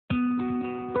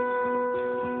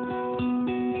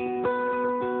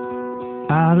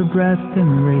out of breath in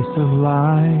the race of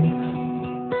life,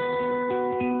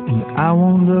 and I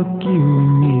won't look you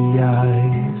in the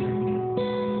eyes.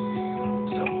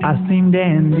 So I seem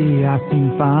dandy, I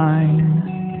seem fine,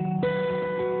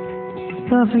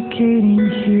 suffocating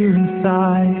here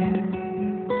inside.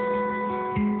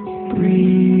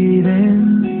 Breathe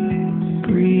in,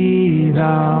 breathe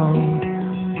out,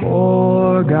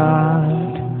 for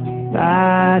God,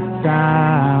 that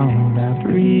sound. I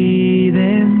breathe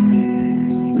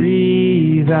in,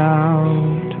 breathe out.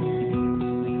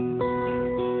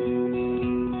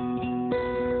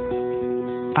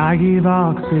 I give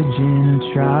oxygen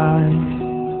a try,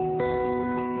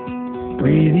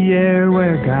 breathe the air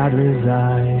where God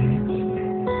resides.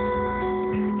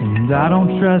 And I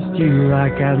don't trust you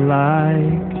like I'd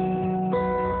like,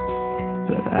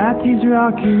 but at these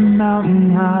rocky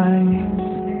mountain heights,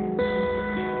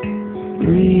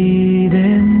 breathe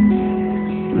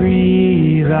in,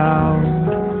 breathe out,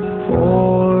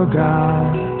 for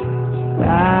God,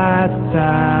 that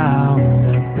sound.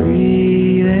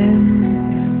 Breathe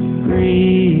in,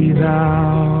 breathe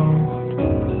out.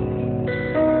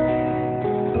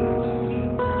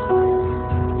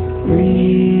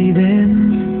 Breathe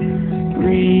in,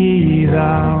 breathe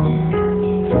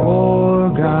out, for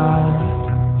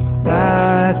God,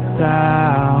 that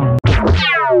sound.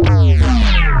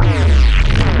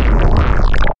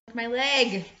 My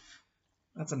leg.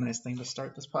 That's a nice thing to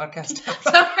start this podcast.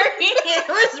 Sorry, it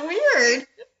was weird.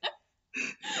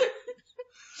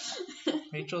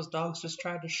 Rachel's dogs just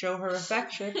tried to show her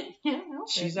affection.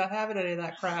 She's not having any of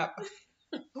that crap.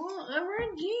 Well, I'm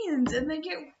wearing jeans and they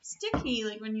get sticky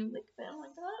like when you lick them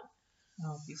like that.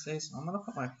 Oh, if you say so. I'm gonna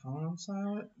put my phone on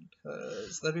silent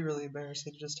because that'd be really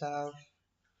embarrassing to just have.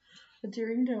 What's your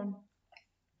ringtone?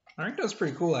 My ringtone's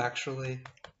pretty cool, actually.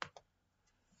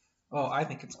 Oh, I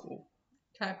think it's cool.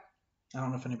 Okay. I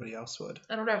don't know if anybody else would.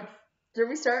 I don't know. Did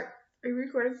we start? Are you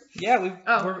recording? Yeah,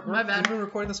 my bad. We've been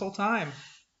recording this whole time.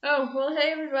 Oh, well,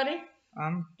 hey, everybody.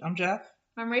 I'm Geoff.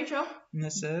 I'm Rachel. And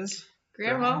this is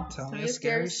Grandma, Tell Me a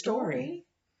Scary Story.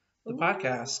 The Ooh.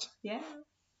 podcast. Yeah.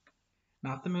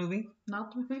 Not the movie.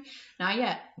 Not the movie. Not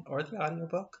yet. Or the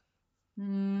audiobook.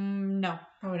 No,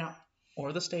 probably not.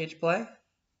 Or the stage play.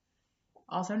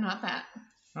 Also not that.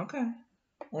 Okay.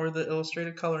 Or the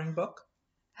illustrated coloring book.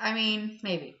 I mean,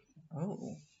 maybe.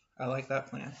 Oh, I like that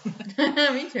plan.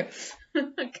 Me too.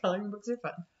 Coloring books are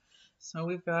fun. So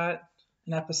we've got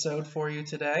an episode for you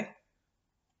today.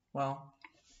 Well,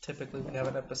 typically we have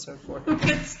an episode for you.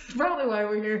 That's probably why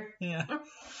we're here. Yeah. I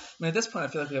mean, at this point, I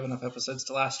feel like we have enough episodes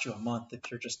to last you a month if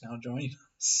you're just now joining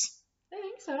us. I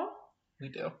think so. We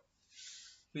do.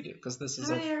 We do, because this is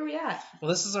How many are we at? Well,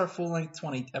 this is our full-length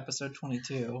episode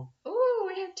 22. Ooh,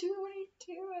 we have 22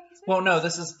 episodes. Well, no,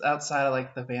 this is outside of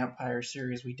like the vampire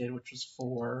series we did, which was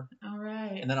 4. All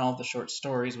right. And then all the short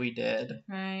stories we did.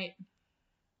 Right.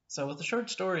 So with the short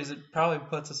stories, it probably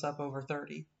puts us up over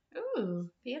 30. Ooh,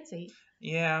 fancy.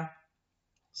 Yeah.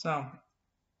 So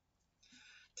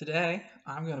today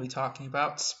I'm going to be talking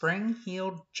about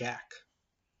Spring-Heeled Jack.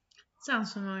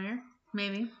 Sounds familiar.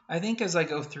 Maybe. I think as I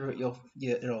go through it,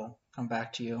 it'll come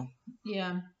back to you.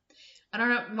 Yeah. I don't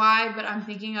know why, but I'm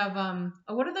thinking of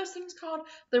what are those things called?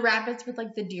 The rabbits with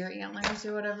like the deer antlers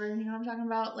or whatever. You know what I'm talking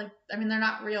about? Like, I mean, they're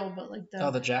not real, but like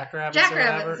the jackrabbits.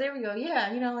 Jackrabbits. There we go.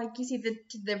 Yeah, you know, like you see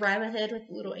the rabbit head with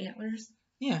little antlers.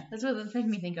 Yeah. That's what it's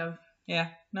making me think of. Yeah.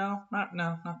 No, not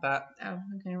that. Oh,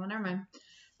 okay. Well, never mind.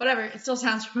 Whatever. It still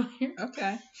sounds familiar.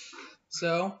 Okay.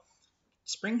 So,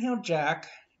 Spring-Heeled Jack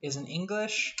is an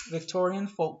English Victorian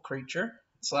folk creature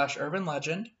 / urban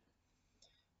legend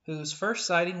whose first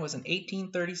sighting was in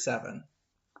 1837.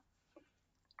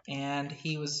 And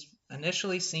he was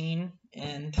initially seen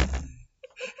in...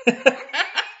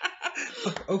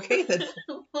 Okay, then.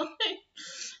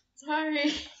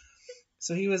 Sorry.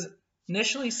 So he was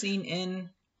initially seen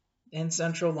in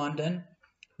central London.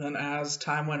 Then as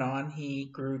time went on, he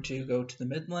grew to go to the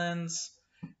Midlands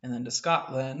and then to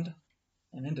Scotland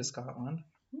and into Scotland.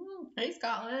 Hey,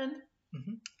 Scotland.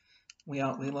 Mm-hmm. We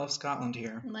love Scotland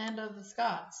here. Land of the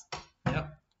Scots.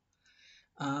 Yep.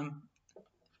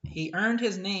 He earned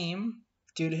his name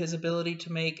due to his ability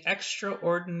to make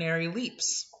extraordinary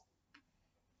leaps.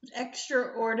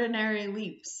 Extraordinary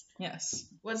leaps. Yes.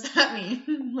 What's that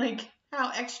mean? Like,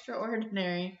 how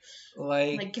extraordinary?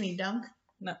 Like, can he dunk?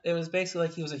 No, it was basically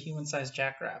like he was a human-sized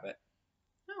jackrabbit.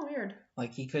 Oh, weird.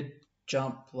 Like, he could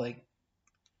jump, like,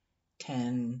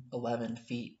 10, 11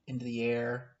 feet into the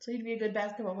air. So he'd be a good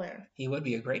basketball player. He would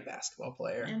be a great basketball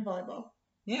player. And volleyball.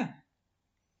 Yeah.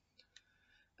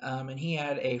 And he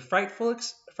had a frightful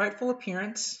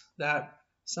appearance that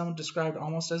some described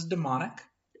almost as demonic.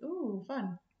 Ooh,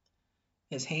 fun.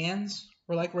 His hands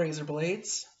were like razor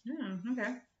blades, Okay.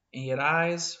 and he had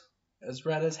eyes as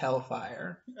red as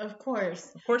hellfire. Of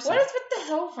course. Of course. What is with the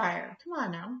hellfire? Come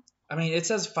on now. I mean, it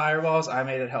says fireballs. I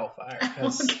made it hellfire.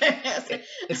 Okay.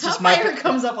 It's just Hellfire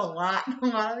comes up a lot in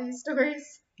a lot of these stories.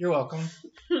 You're welcome.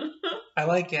 I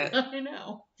like it. I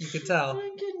know. You could tell. I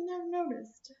couldn't have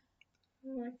noticed. I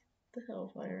like the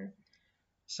hellfire.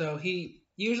 So he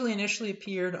usually initially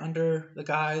appeared under the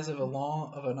guise of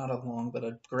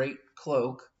a great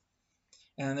cloak.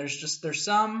 And there's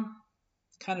some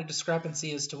kind of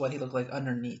discrepancy as to what he looked like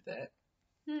underneath it.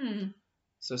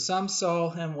 So some saw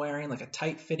him wearing like a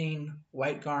tight-fitting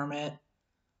white garment,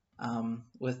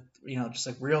 with just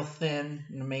like real thin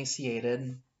and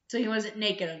emaciated. So he wasn't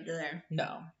naked under there.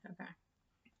 No. Okay.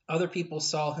 Other people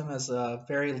saw him as a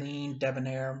very lean,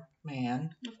 debonair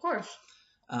man. Of course.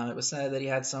 It was said that he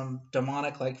had some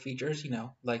demonic-like features,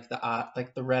 like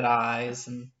the red eyes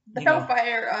and the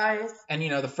hellfire eyes, and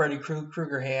the Freddy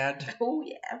Krueger hand. Oh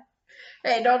yeah.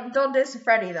 Hey, don't diss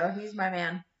Freddy though. He's my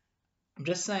man. I'm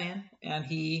just saying. And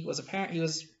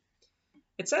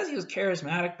it says he was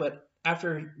charismatic, but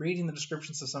after reading the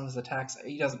descriptions of some of his attacks,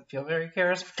 he doesn't feel very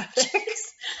charismatic.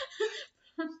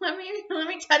 let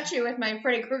me touch you with my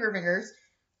Freddy Krueger fingers.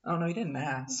 Oh no, he didn't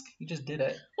ask. He just did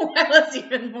it. Well, that's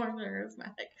even more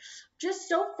charismatic. Just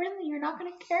so friendly, you're not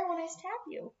gonna care when I stab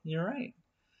you. You're right.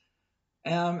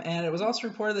 And it was also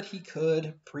reported that he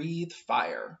could breathe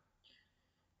fire.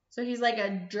 So he's like a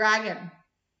dragon.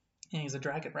 Yeah, he's a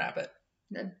dragon rabbit.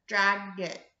 A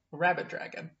dragon. A rabbit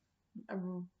dragon. A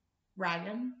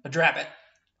dragon? A drabbit.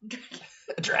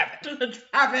 A drabbit. A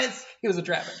drabbit. He was a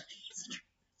drabbit.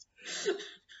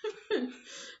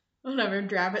 Whatever,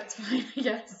 drabbit's fine, I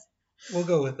guess. We'll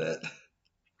go with it.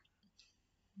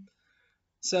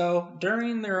 So,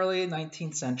 during the early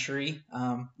 19th century,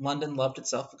 London loved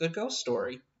itself a good ghost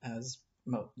story, as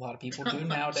a lot of people do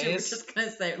nowadays. I was just going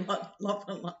to say,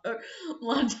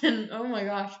 London, oh my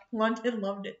gosh, London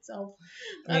loved itself.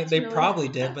 I mean, they really probably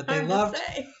did, but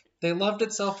they loved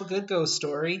itself a good ghost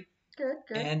story. Good.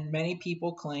 And many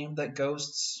people claimed that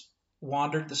ghosts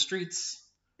wandered the streets.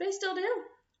 They still do.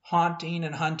 Haunting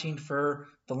and hunting for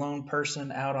the lone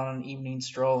person out on an evening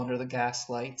stroll under the gas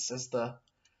lights as the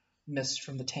mist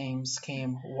from the Thames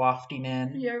came wafting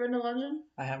in. You ever been to London?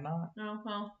 I have not. No,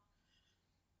 well,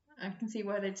 I can see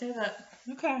why they'd say that.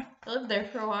 Okay. I lived there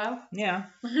for a while. Yeah.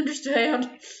 I understand.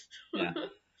 Yeah.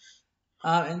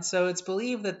 And so it's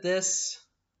believed that this,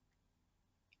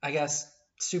 I guess,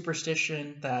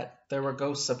 superstition that there were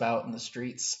ghosts about in the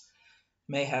streets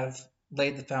may have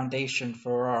laid the foundation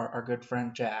for our good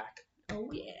friend Jack.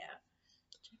 Oh, yeah.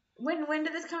 When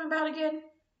did this come about again?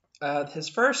 His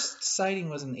first sighting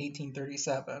was in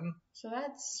 1837. So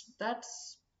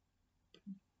that's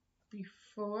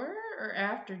before or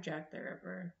after Jack the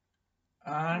Ripper?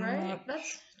 Right?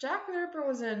 That's Jack the Ripper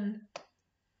was in...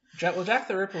 Jack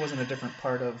the Ripper was in a different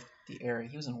part of the area.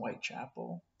 He was in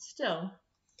Whitechapel. Still.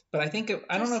 But I think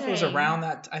I don't know if it was around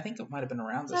that. I think it might have been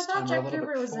around this time or a little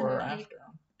bit before or after.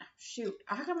 Shoot,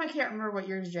 how come I can't remember what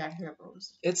year's Jack the Ripper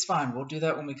was? It's fine. We'll do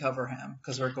that when we cover him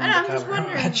because we're going to cover him.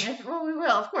 I'm just wondering. Well, we will,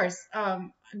 of course.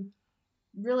 I'm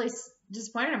really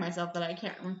disappointed in myself that I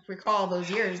can't recall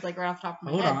those years like right off the top of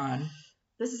my head. Hold on.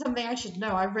 This is something I should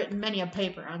know. I've written many a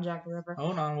paper on Jack the Ripper.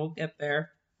 Hold on, we'll get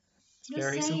there. It's a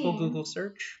very simple Google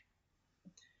search.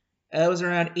 It was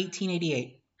around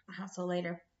 1888. So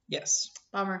later. Yes.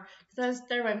 Bummer. There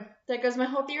goes my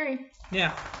whole theory.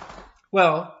 Yeah.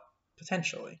 Well,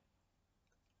 potentially.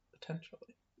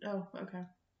 Oh, okay.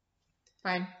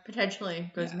 Fine. Potentially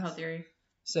goes my whole theory.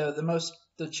 So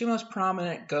the two most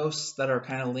prominent ghosts that are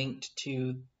kind of linked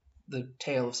to the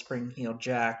tale of Spring-Heeled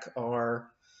Jack are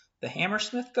the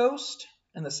Hammersmith ghost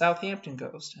and the Southampton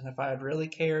ghost. And if I had really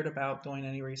cared about doing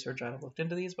any research, I'd have looked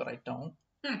into these, but I don't.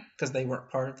 Because they weren't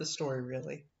part of the story,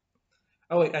 really.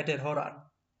 Oh, wait, I did. Hold on.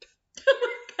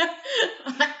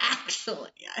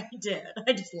 Actually, I did.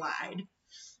 I just lied.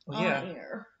 Well, yeah. On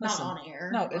air. Listen, not on air.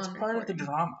 No, it's part of the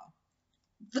drama.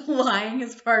 The lying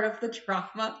is part of the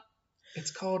drama.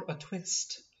 It's called a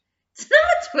twist. It's not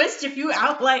a twist if you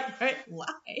outright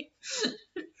lie.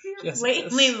 You're Yes,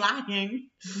 blatantly lying.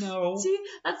 No. See,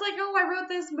 that's like, oh, I wrote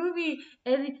this movie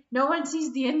and no one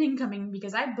sees the ending coming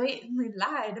because I blatantly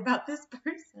lied about this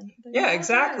person. Yeah,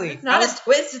 exactly. It's not a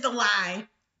twist, it's a lie.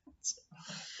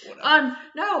 Whatever.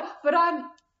 No, but on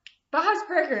Bob's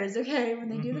Burgers, okay, when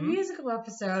they do the musical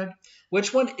episode.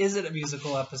 Which one isn't a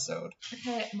musical episode?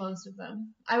 Okay, most of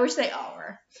them. I wish they all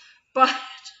were. But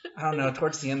I don't know,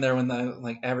 towards the end there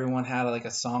when everyone had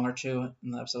a song or two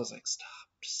and the episode was like, stop,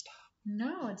 just stop.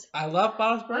 No, it's I love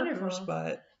Bob's Burgers, wonderful.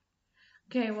 but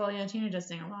okay, well, yeah, Tina does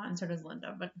sing a lot and so does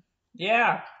Linda, but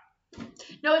Yeah.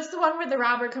 No, it's the one where the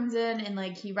robber comes in and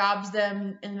like he robs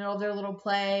them in the middle of their little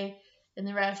play in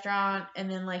the restaurant,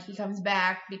 and then like he comes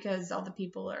back because all the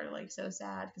people are like so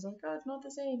sad because like, oh, it's not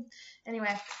the same.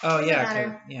 Anyway. Oh doesn't yeah.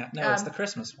 matter. Yeah. No, it's the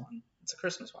Christmas one. It's a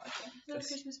Christmas one, I think. Is that a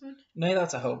Christmas one? Maybe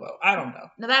that's a hobo. I don't know.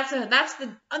 No, that's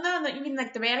the. Oh no, you mean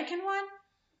like the mannequin one?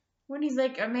 When he's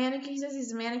like a mannequin, he says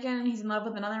he's a mannequin and he's in love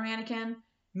with another mannequin.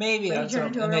 Maybe But he that's turned what,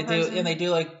 into a and real they do, person. and they do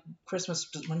like Christmas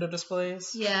window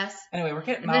displays. Yes. Anyway, we're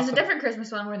getting And off. there's a different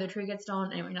Christmas one where the tree gets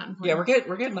stolen. Anyway, not important. Yeah,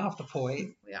 we're getting off the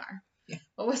point. We are. Yeah.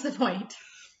 What was the point?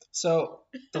 So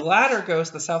the latter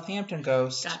ghost, the Southampton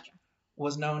ghost, Gotcha.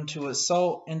 was known to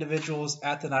assault individuals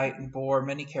at the night and bore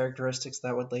many characteristics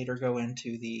that would later go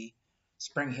into the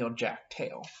Spring-Heeled Jack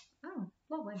tale. Oh,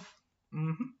 lovely.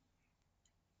 Mm-hmm.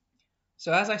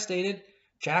 So as I stated,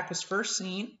 Jack was first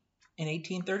seen in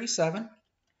 1837,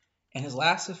 and his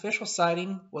last official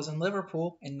sighting was in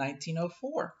Liverpool in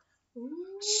 1904. Ooh.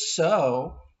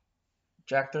 So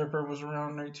Jack the Ripper was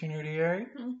around 1988.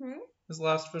 Mm-hmm. His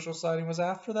last official sighting was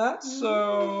after that.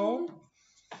 So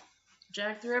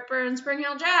Jack the Ripper and Spring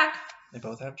Hill Jack. they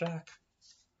both have Jack.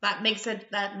 That makes it.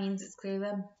 That means it's clear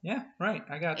them. Yeah, right.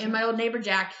 I got you. And my old neighbor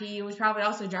Jack, he was probably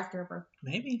also Jack the Ripper,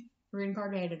 Maybe.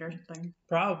 reincarnated or something,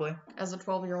 Probably. as a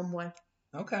 12-year-old boy.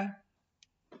 Okay.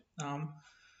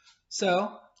 So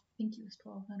I think he was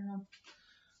 12. I don't know.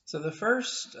 So the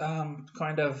first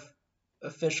kind of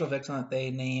official victim that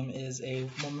they name is a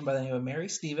woman by the name of Mary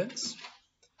Stevens,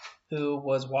 who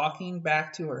was walking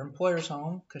back to her employer's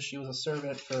home because she was a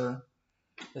servant for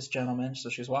this gentleman. So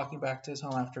she was walking back to his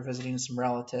home after visiting some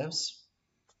relatives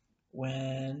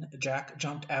when Jack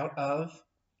jumped out of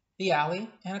the alley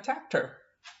and attacked her.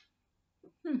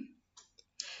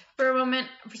 For a moment,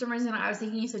 for some reason, I was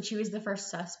thinking you said she was the first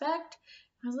suspect.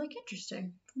 I was like,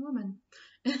 interesting, woman.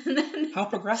 And then... How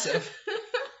progressive.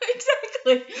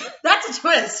 Exactly. That's a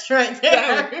twist right there.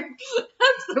 Yeah.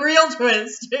 That's the real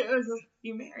twist. It was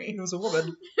you Mary. It was a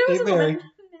woman. It was Named a Mary.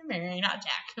 woman. Mary, not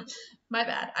Jack. My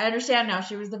bad. I understand now.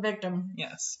 She was the victim.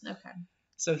 Yes. Okay.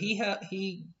 So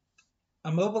he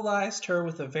immobilized her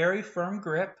with a very firm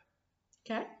grip.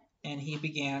 Okay. And he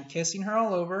began kissing her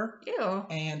all over. Ew.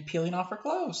 And peeling off her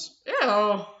clothes.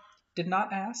 Ew. Did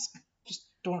not ask. Just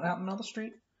throwing it out in the middle of the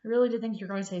street. I really did think you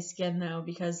were going to say skin, though,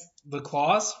 because... The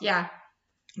claws? Yeah.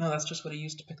 No, that's just what he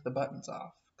used to pick the buttons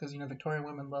off. Because, Victorian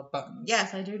women love buttons.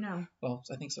 Yes, I do know. Well,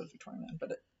 I think so does Victorian men,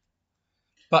 but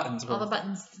buttons. All the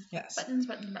buttons. Yes. Buttons,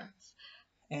 buttons, buttons.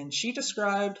 And she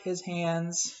described his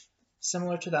hands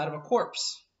similar to that of a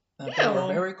corpse. They Ew. were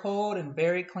very cold and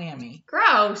very clammy.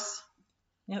 Gross.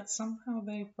 Yet somehow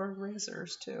they were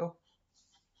razors, too.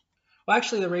 Well,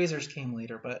 actually, the razors came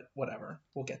later, but whatever.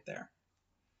 We'll get there.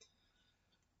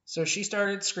 So she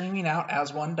started screaming out,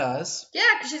 as one does. Yeah,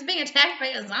 because she's being attacked by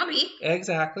a zombie.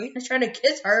 Exactly. He's trying to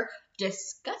kiss her.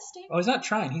 Disgusting. Oh, he's not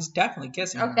trying. He's definitely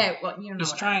kissing her. Okay, well, you know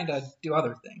He's what trying to do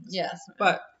other things. Yes.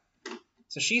 But,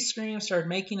 so she screamed, started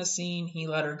making a scene. He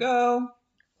let her go.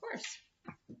 Of course.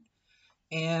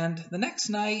 And the next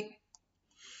night,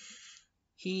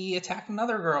 he attacked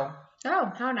another girl.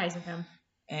 Oh, how nice of him.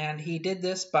 And he did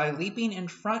this by leaping in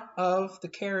front of the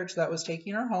carriage that was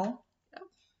taking her home. Oh.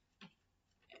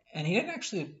 And he didn't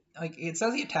actually, it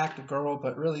says he attacked a girl,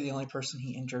 but really the only person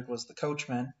he injured was the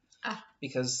coachman. Ah.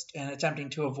 Because in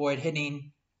attempting to avoid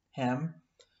hitting him,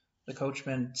 the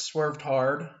coachman swerved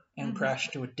hard and crashed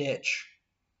into a ditch.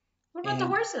 What about the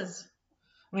horses?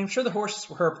 I mean, I'm sure the horses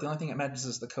were hurt, but the only thing it mentions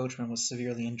is the coachman was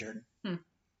severely injured.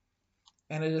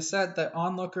 And it is said that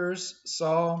onlookers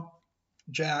saw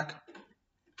Jack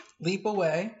leap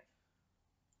away.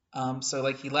 So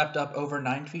he leapt up over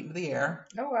 9 feet into the air.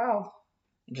 Oh, wow.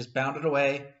 And just bounded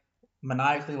away,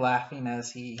 maniacally laughing as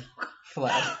he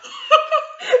fled.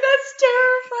 That's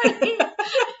terrifying.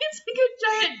 It's like a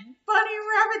giant bunny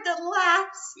rabbit that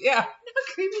laughs. Yeah.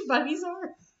 How creepy bunnies are.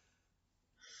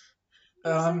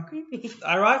 They're so creepy.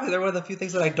 Ironically, they're one of the few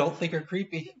things that I don't think are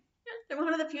creepy. They're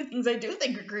one of the few things I do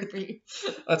think are creepy.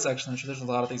 That's actually true. There's a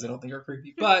lot of things I don't think are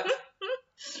creepy. But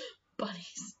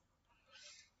Bunnies.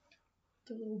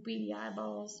 The little beady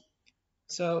eyeballs.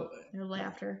 So Their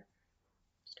laughter.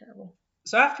 It's terrible.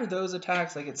 So after those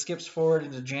attacks, it skips forward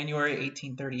into January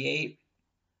 1838,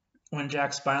 when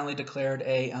Jack finally declared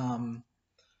a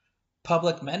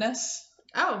public menace.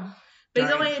 Oh, but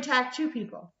he's only attacked 2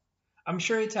 people. I'm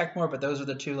sure he attacked more, but those are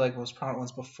the 2 most prominent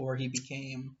ones before he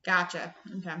became. Gotcha.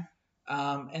 Okay.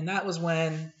 And that was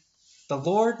when the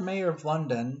Lord Mayor of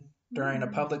London, during a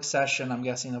public session, I'm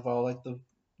guessing of all the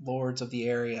lords of the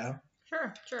area,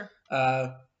 Sure.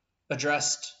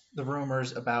 Addressed the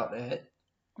rumors about it.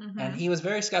 And he was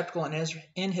very skeptical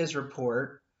in his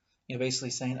report. basically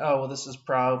saying, oh, well, this is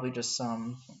probably just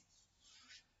some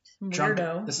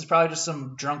Weirdo. This is probably just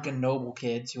some drunken noble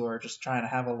kids who are just trying to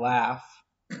have a laugh.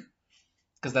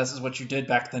 Because this is what you did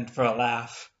back then for a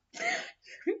laugh.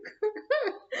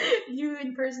 You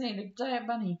impersonated a giant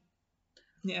bunny.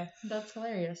 Yeah. That's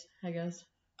hilarious, I guess.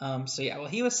 So yeah, well,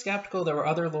 he was skeptical. There were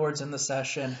other lords in the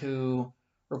session who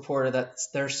reported that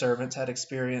their servants had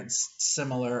experienced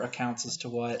similar accounts as to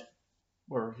what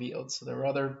were revealed. So there were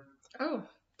other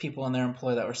people in their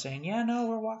employ that were saying, yeah, no,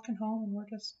 we're walking home and we're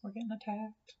getting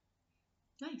attacked.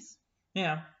 Nice.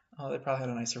 Yeah. Oh, they probably had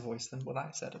a nicer voice than what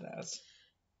I said it as.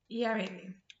 Yeah,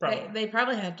 maybe. Probably. They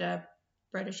probably had a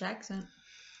British accent.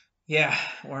 Yeah,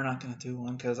 we're not going to do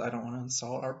one because I don't want to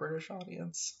insult our British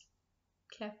audience.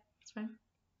 Okay, that's fine.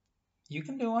 You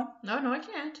can do one. No, I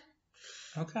can't.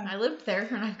 Okay. I lived there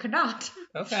and I could not.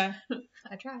 Okay.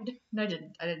 I tried. No, I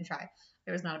didn't. I didn't try.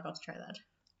 I was not about to try that.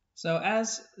 So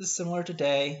as is similar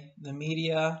today, the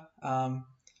media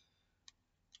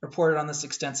reported on this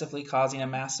extensively, causing a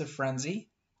massive frenzy.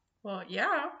 Well,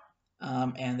 yeah.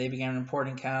 And they began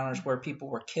reporting encounters where people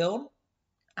were killed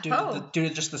due to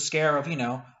just the scare of,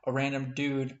 a random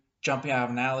dude jumping out of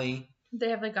an alley. Did they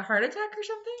have like a heart attack or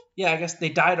something? Yeah, I guess they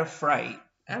died of fright.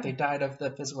 Oh. They died of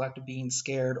the physical act of being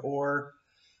scared, or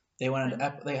they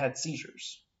they had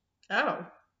seizures. Oh.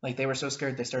 Like they were so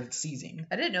scared they started seizing.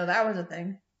 I didn't know that was a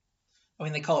thing. I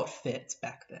mean, they call it fits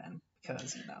back then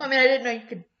because, I mean, I didn't know you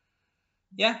could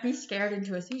be scared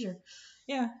into a seizure.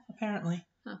 Yeah, apparently.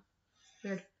 Huh.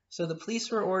 Weird. So the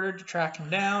police were ordered to track him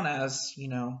down, as,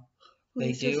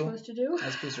 they do.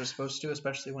 As police are supposed to,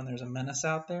 especially when there's a menace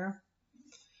out there.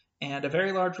 And a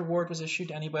very large reward was issued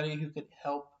to anybody who could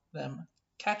help them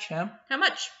catch him. How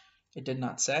much? It did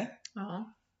not say. Oh.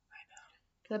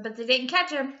 I know. But they didn't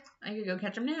catch him. I could go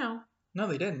catch him now. No,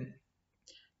 they didn't.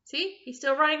 See? He's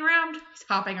still running around. He's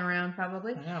hopping around,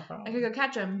 probably. Yeah, probably. I could go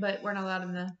catch him, but we're not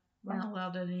allowed we're not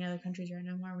allowed in any other countries right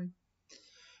now, are we?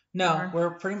 No,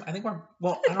 we're I think we're,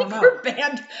 I don't know. We're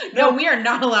banned. No, we are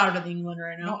not allowed in England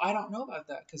right now. No, I don't know about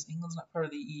that because England's not part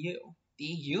of the EU. The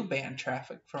EU banned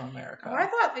traffic from America. Oh, I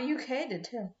thought the UK did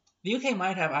too. The UK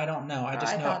might have, I don't know.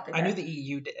 I knew the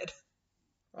EU did.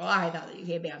 Well, I thought the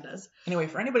UK banned us. Anyway,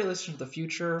 for anybody listening to the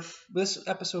future, this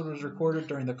episode was recorded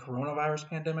during the coronavirus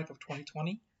pandemic of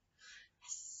 2020.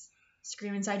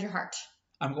 Scream inside your heart.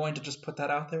 I'm going to just put that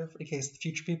out there in case the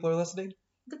future people are listening.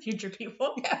 The future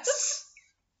people? Yes.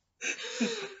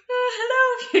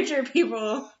 Hello, future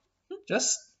people.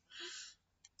 Just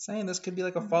saying, this could be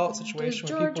like a fallout situation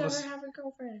where people George ever have a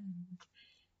girlfriend?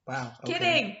 Wow.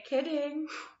 Okay. Kidding.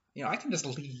 I can just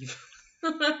leave.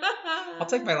 I'll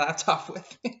take my laptop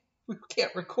with me. We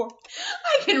can't record.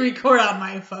 I can record on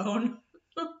my phone.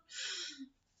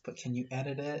 But can you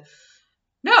edit it?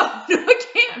 No, I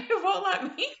can't. It won't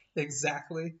let me.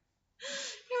 Exactly.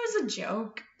 It was a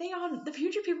joke. The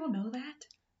future people know that.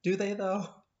 Do they though?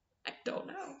 I don't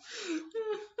know.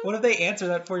 What if they answer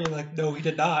that for you? Like, no, we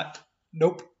did not.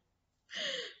 Nope.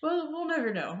 Well, we'll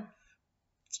never know.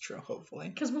 It's true, hopefully.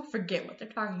 Because we'll forget what they're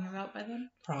talking about by then.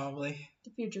 Probably.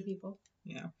 The future people.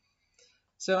 Yeah.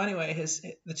 So anyway,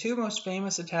 the two most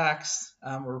famous attacks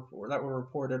that were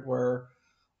reported were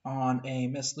on a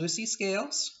Miss Lucy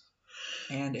Scales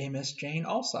and a Miss Jane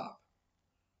Alsop.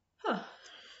 Huh.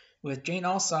 With Jane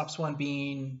Alsop's one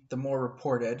being the more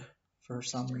reported for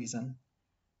some reason.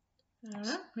 I don't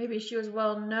know. Maybe she was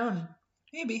well known.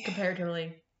 Maybe.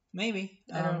 Comparatively. Maybe.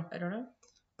 I don't know.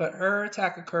 But her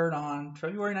attack occurred on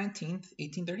February 19th,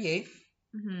 1838,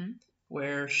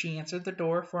 where she answered the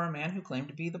door for a man who claimed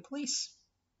to be the police.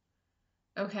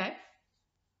 Okay.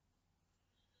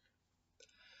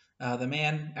 The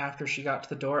man, after she got to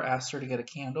the door, asked her to get a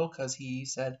candle because he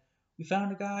said, "We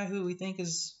found a guy who we think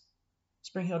is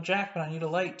Spring Hill Jack, but I need a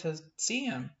light to see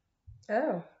him."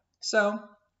 Oh. So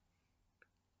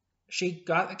she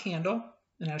got the candle,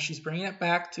 and as she's bringing it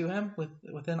back to him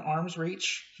within arm's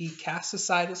reach, he casts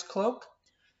aside his cloak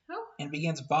and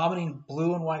begins vomiting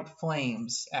blue and white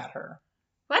flames at her.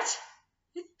 What?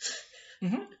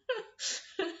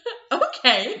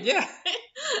 Okay. Yeah.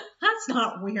 That's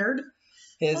not weird.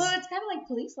 Although it's kind of like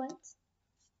police lights.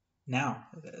 Now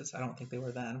it is. I don't think they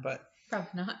were then, but probably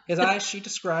not. His eyes, she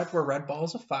described, were red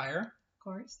balls of fire. Of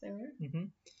course, they were.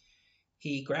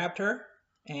 He grabbed her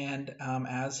and,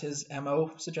 as his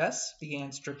MO suggests,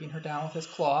 began stripping her down with his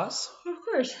claws. Of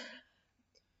course.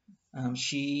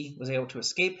 She was able to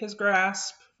escape his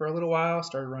grasp for a little while,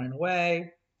 started running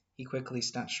away. He quickly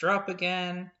snatched her up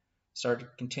again, started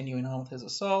continuing on with his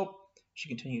assault. She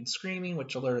continued screaming,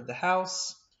 which alerted the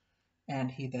house,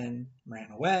 and he then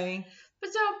ran away.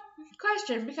 But so,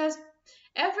 question, because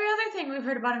every other thing we've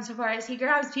heard about him so far is he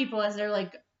grabs people as they're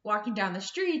like walking down the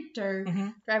street or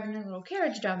driving a little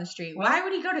carriage down the street. Well, why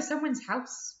would he go to someone's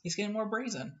house? He's getting more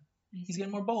brazen. He's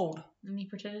getting more bold. And he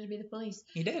pretended to be the police.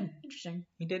 He did. Interesting.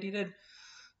 He did.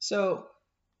 So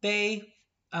they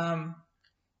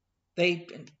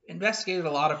investigated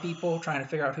a lot of people trying to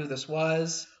figure out who this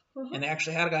was. And they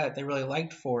actually had a guy that they really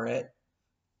liked for it.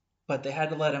 But they had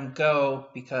to let him go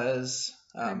because...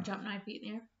 jump 9 feet in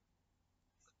the air?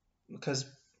 Because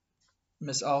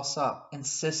Miss Alsop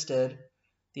insisted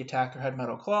the attacker had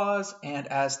metal claws, and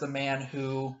as the man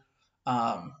who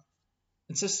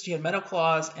insisted he had metal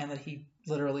claws and that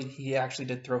he actually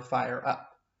did throw fire up.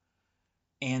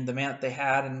 And the man that they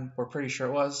had, and we're pretty sure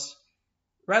it was,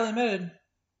 Riley admitted,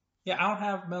 yeah, I don't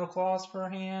have metal claws for a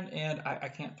hand, and I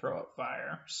can't throw up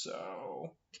fire,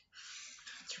 so...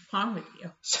 What's wrong with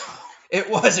you? So, it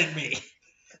wasn't me.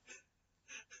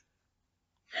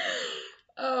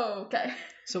 Oh, okay.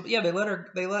 So, yeah, they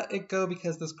let it go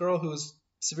because this girl who was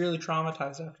severely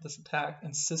traumatized after this attack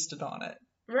insisted on it.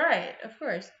 Right, of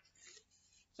course.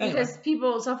 Anyway. Because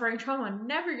people suffering trauma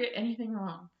never get anything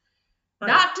wrong. Right.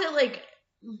 Not to,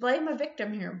 blame a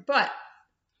victim here, but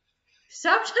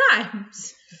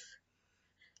sometimes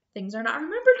things are not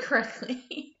remembered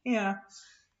correctly. Yeah.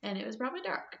 And it was probably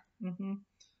dark. Mm-hmm.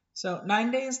 So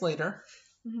 9 days later,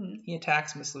 he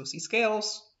attacks Miss Lucy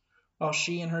Scales while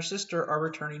she and her sister are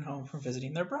returning home from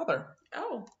visiting their brother.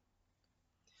 Oh.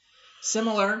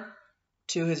 Similar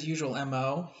to his usual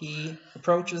MO, he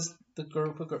approaches the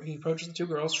two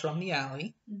girls from the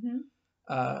alley.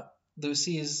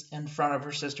 Lucy is in front of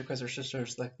her sister because her sister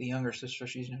is like the younger sister.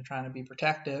 She's trying to be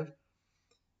protective.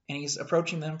 And he's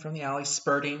approaching them from the alley,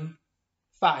 spurting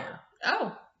fire.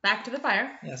 Oh, back to the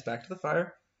fire. Yes, back to the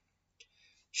fire.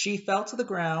 She fell to the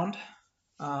ground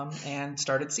and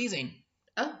started seizing.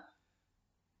 Oh.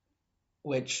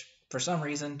 Which, for some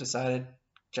reason,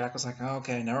 Jack was like, oh,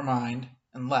 okay, never mind,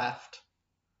 and left.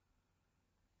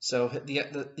 So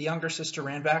the younger sister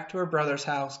ran back to her brother's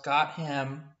house, got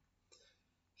him.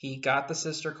 He got the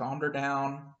sister, calmed her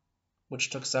down,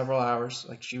 which took several hours.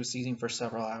 Like, she was seizing for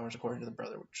several hours, according to the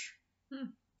brother, which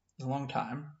is a long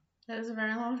time. That is a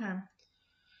very long time.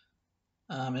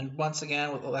 And once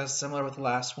again, similar with the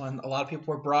last one, a lot of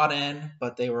people were brought in,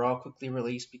 but they were all quickly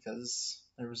released because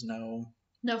there was no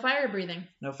fire breathing.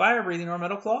 No fire breathing or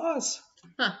metal claws.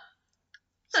 Huh.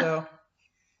 So,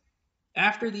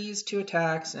 after these two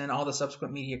attacks and all the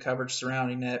subsequent media coverage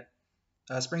surrounding it,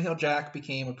 Spring Hill Jack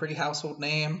became a pretty household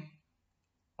name,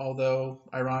 although,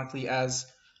 ironically, as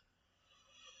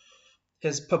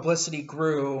his publicity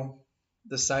grew,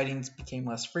 the sightings became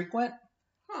less frequent.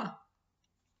 Huh.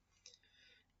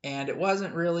 And it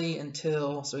wasn't really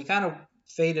until, so he kind of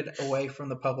faded away from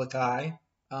the public eye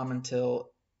until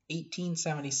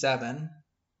 1877,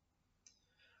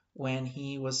 when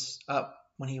he was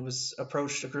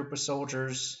approached a group of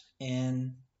soldiers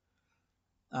in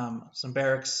some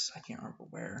barracks. I can't remember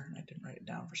where, and I didn't write it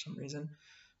down for some reason.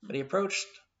 But he approached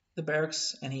the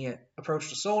barracks, and he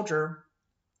approached a soldier,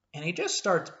 and he just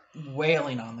starts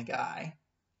wailing on the guy.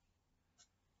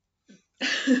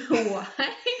 What?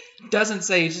 Doesn't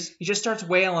say, he just starts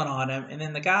wailing on him, and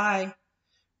then the guy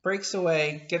breaks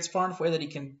away, gets far enough away that he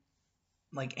can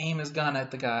aim his gun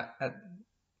at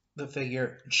the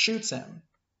figure, and shoots him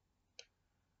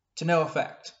to no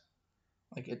effect.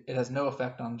 It has no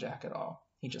effect on Jack at all.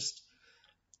 He just,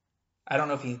 I don't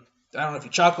know if he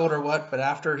chuckled or what, but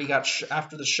after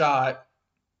after the shot,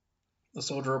 the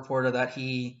soldier reported that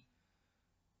he,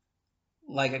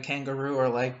 like a kangaroo or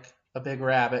like a big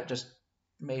rabbit, just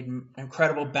made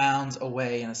incredible bounds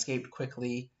away and escaped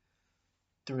quickly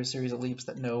through a series of leaps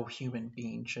that no human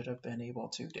being should have been able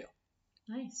to do.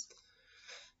 Nice.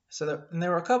 So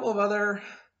there were a couple of other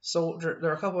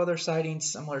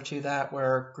sightings similar to that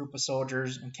where a group of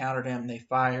soldiers encountered him. They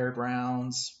fired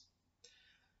rounds.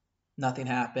 Nothing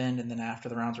happened, and then after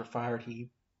the rounds were fired, he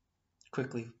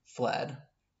quickly fled.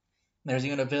 There's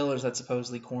even a village that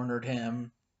supposedly cornered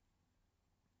him,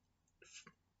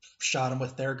 shot him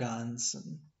with their guns,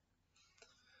 and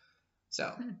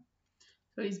so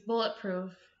he's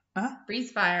bulletproof,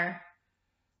 breathes fire,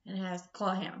 and has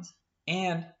claw hands.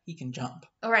 And he can jump.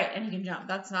 Oh, right, and he can jump.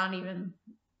 That's not even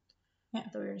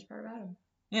the weirdest part about him.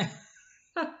 Yeah.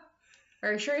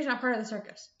 Are you sure he's not part of the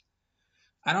circus?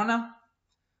 I don't know.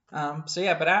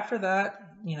 But after that,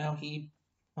 he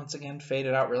once again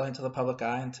faded out really into the public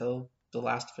eye until the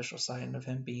last official sighting of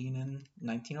him being in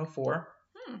 1904.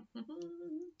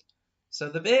 So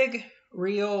the big,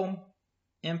 real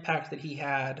impact that he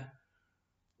had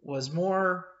was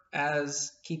more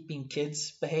as keeping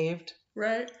kids behaved.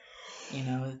 Right.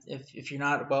 If you're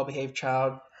not a well-behaved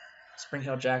child, Spring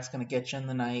Hill Jack's gonna get you in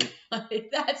the night.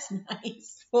 That's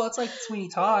nice. Well, it's like Sweeney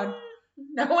Todd.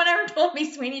 No one ever told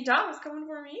me Sweeney Todd was coming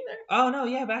for me either. Oh no,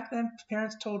 yeah, back then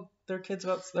parents told their kids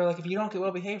about. They're like, if you don't get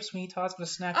well behaved, Sweeney Todd's gonna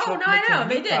snatch you Oh up no, and I make you know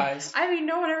they meat did. pies. I mean,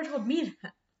 no one ever told me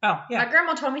that. Oh yeah. My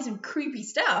grandma told me some creepy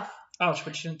stuff. Oh,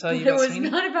 but she didn't tell you It about was Sweeney?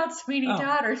 not about Sweeney Oh.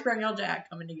 Todd or Spring Hill Jack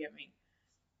coming to get me.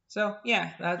 So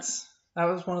yeah, that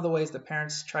was one of the ways that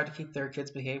parents tried to keep their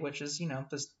kids behaved, which is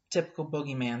this typical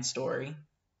boogeyman story.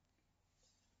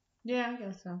 Yeah, I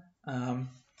guess so.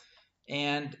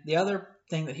 And the other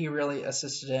thing that he really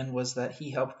assisted in was that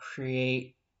he helped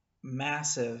create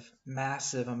massive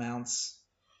amounts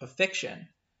of fiction.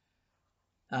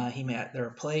 There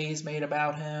were plays made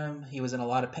about him. He was in a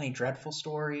lot of Penny Dreadful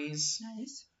stories.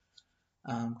 Nice.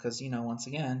 Because once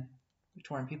again,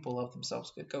 Victorian people love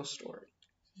themselves a good ghost story.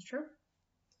 It's true.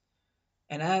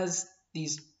 And as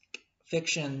these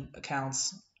fiction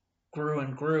accounts grew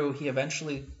and grew, he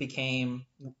eventually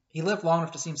he lived long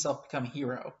enough to see himself become a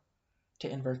hero, to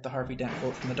invert the Harvey Dent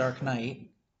quote from The Dark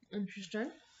Knight.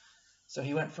 Interesting. So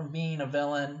he went from being a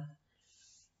villain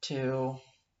to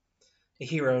a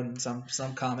hero in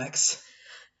some comics.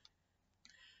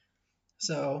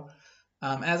 So,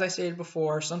 as I stated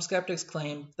before, some skeptics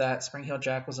claimed that Spring Hill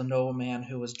Jack was a nobleman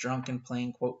who was drunk and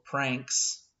playing, quote,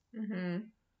 pranks. Mm-hmm.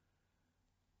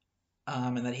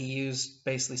 And that he used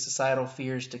basically societal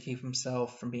fears to keep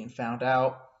himself from being found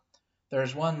out.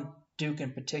 There's one duke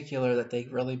in particular that they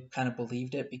really kind of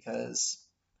believed it because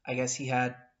I guess he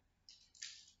had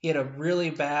a really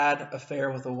bad affair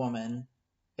with a woman.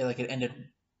 It ended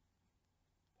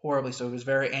horribly, so he was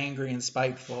very angry and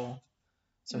spiteful.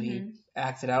 So he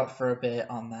acted out for a bit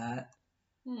on that.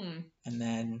 And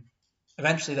then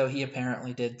eventually, though, he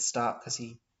apparently did stop because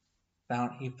he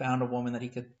found a woman that he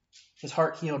could. His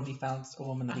heart healed, and he found a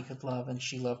woman that he could love, and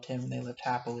she loved him, and they lived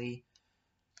happily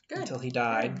until he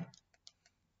died.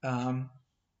 And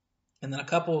then a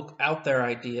couple out there,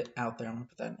 I'm going to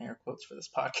put that in air quotes for this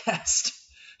podcast,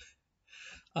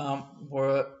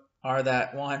 are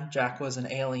that one, Jack was an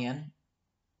alien.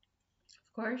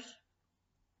 Of course.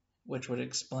 Which would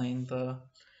explain the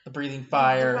breathing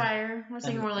fire. The fire. I was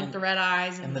thinking more like the red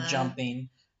eyes and the jumping.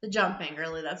 The jumping,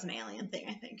 really, that's an alien thing,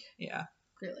 I think. Yeah.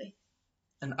 Really.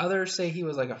 And others say he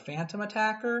was like a phantom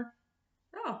attacker.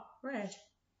 Oh, right.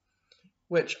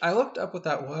 Which I looked up what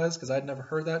that was because I'd never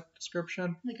heard that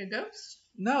description. Like a ghost?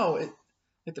 No,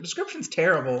 the description's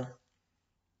terrible.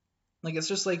 It's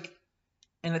just like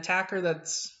an attacker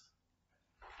that's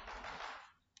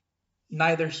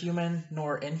neither human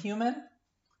nor inhuman.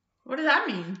 What does that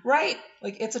mean? Right.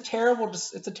 It's a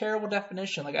terrible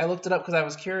definition. I looked it up because I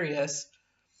was curious,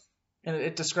 and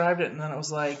it described it, and then it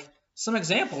was like, some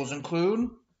examples include,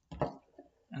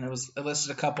 and it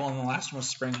listed a couple, and the last one was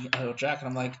Spring Hill Jack, and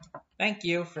I'm like, thank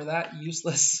you for that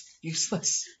useless.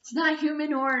 It's not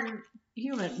human or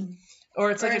human. Or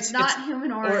it's like it's not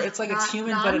human or it's like it's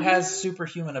human, but it has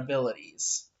superhuman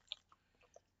abilities.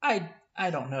 I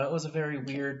don't know. It was a very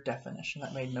weird definition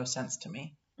that made no sense to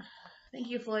me. Thank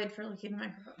you, Floyd, for looking at the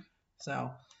microphone.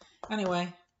 So,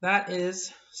 anyway, that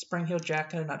is Spring Hill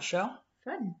Jack in a nutshell.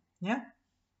 Fun. Yeah.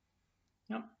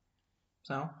 Yep.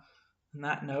 So, on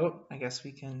that note, I guess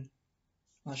we can,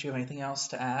 unless you have anything else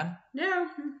to add. No.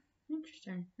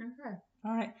 Interesting. Okay.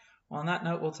 All right. Well, on that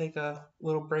note, we'll take a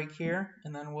little break here,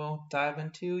 and then we'll dive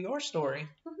into your story.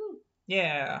 Woohoo.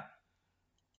 Yeah.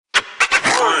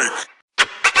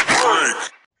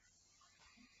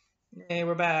 Hey,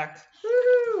 we're back.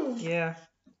 Woohoo. Yeah.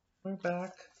 We're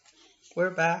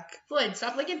back. Floyd,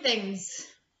 stop licking things.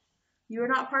 You are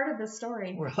not part of this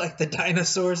story. We're like the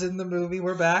dinosaurs in the movie.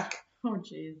 We're back. Oh,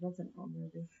 jeez. That's an old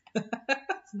movie.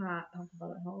 Let's not talk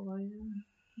about it. How old I am.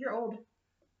 You're old.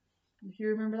 If you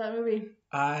remember that movie.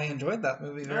 I enjoyed that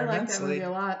movie very I like immensely. that movie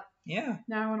a lot. Yeah.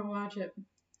 Now I want to watch it.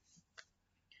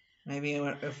 Maybe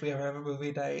if we ever have a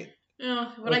movie night.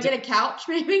 Would I get a couch,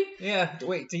 maybe? Yeah.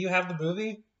 Wait, do you have the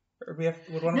movie? Or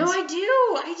would one of No, us... I do.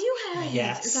 I do have it.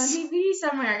 Yes. It's on DVD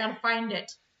somewhere. I gotta find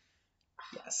it.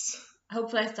 Yes.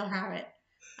 Hopefully I still have it.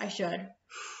 I should.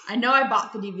 I know I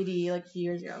bought the DVD like a few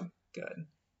years ago. Good.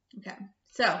 Okay.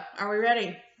 So, are we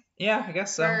ready? Yeah, I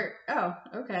guess so. Oh,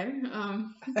 okay.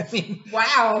 I mean...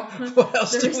 Wow. What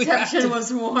else the do we have reception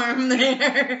was warm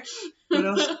there. What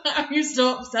else? Are you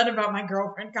still upset about my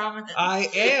girlfriend comment? I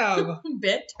am.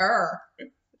 Bitter.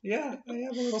 Yeah, I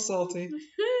am a little salty.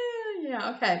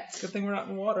 Yeah, okay. Good thing we're not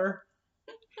in water.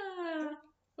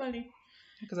 Funny.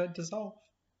 Because I'd dissolve.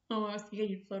 Oh, I was thinking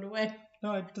you'd float away.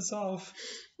 No, I'd dissolve.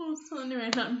 Oh, so anyway,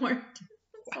 not more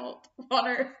salt,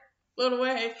 water, float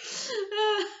away.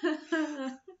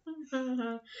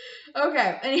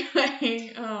 Okay,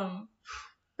 anyway,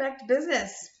 back to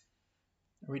business.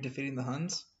 Are we defeating the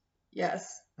Huns?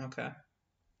 Yes. Okay.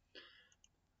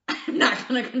 I'm not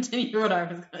gonna continue what I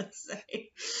was gonna say.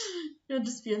 I'll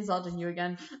just be insulting you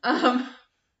again. I'm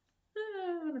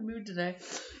in a mood today.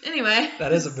 Anyway.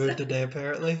 That is a mood today,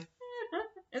 apparently.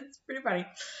 It's pretty funny.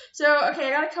 So, okay,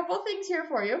 I got a couple things here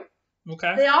for you.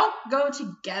 Okay. They all go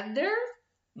together.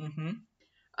 Mm-hmm.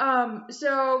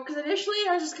 Because initially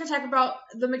I was just gonna talk about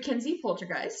the Mackenzie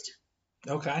Poltergeist.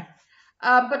 Okay.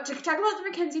 But to talk about the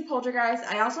Mackenzie Poltergeist,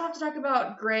 I also have to talk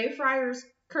about Greyfriars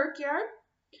Kirkyard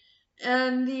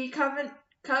and the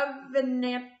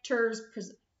Covenanters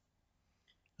Prison.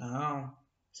 Oh.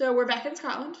 So we're back in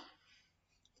Scotland.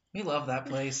 We love that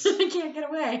place. I can't get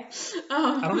away.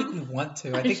 I don't think we want to.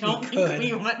 I think we could. Think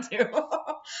we want to.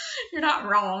 You're not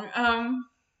wrong.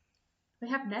 We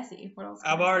have Nessie. What else?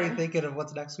 I'm already thinking of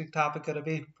what's next week's topic going to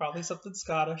be. Probably something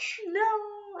Scottish. No,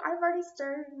 I've already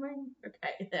started mine.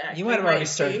 Okay. You might have already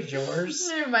started yours.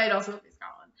 It might also be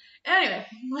Scotland. Anyway,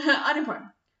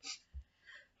 unimportant.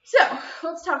 So,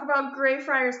 let's talk about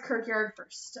Greyfriars Kirkyard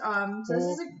first. So this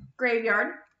is a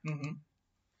graveyard. Mm-hmm.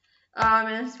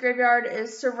 And this graveyard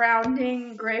is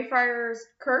surrounding Greyfriars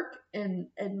Kirk in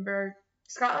Edinburgh,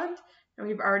 Scotland. And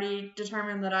we've already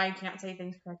determined that I can't say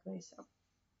things correctly, so.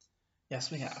 Yes,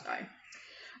 we have. Sorry.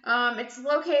 It's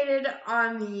located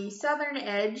on the southern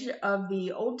edge of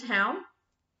the old town,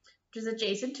 which is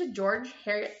adjacent to George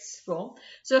Heriot's School.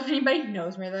 So if anybody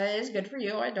knows where that is, good for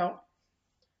you. I don't.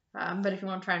 But if you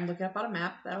want to try and look it up on a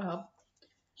map, that'll help.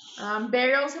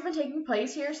 Burials have been taking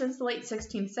place here since the late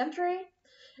 16th century,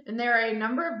 and there are a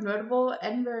number of notable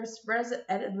Edinburgh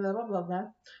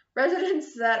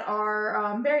residents that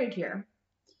are buried here.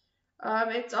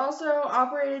 It's also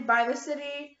operated by the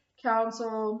city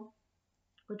council,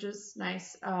 which is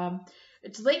nice.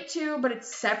 It's linked to, but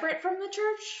it's separate from the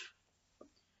church.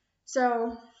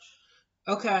 So.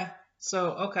 Okay.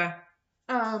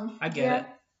 I get it.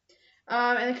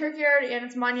 And the kirkyard and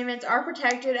its monuments are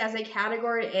protected as a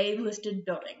Category A listed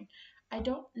building. I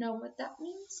don't know what that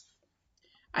means.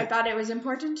 I thought it was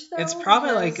important, though. It's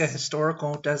probably like a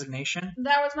historical designation.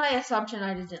 That was my assumption.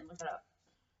 I just didn't look it up.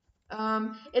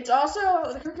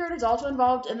 The kirkyard is also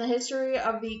involved in the history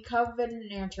of the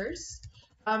Covenanters.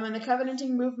 And the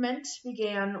Covenanting movement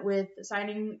began with the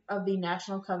signing of the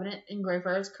National Covenant in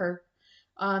Greyfriars Kirk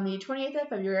on the 28th of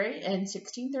February in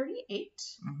 1638.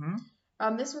 Mm-hmm.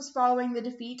 This was following the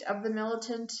defeat of the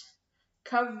militant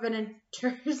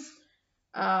Covenanters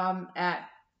at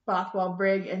Bothwell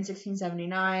Brig in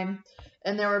 1679.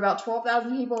 And there were about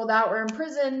 12,000 people that were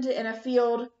imprisoned in a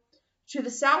field to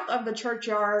the south of the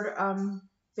churchyard,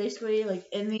 basically like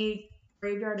in the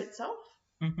graveyard itself,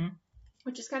 mm-hmm.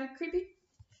 which is kind of creepy.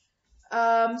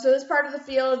 So this part of the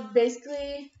field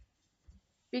basically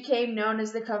became known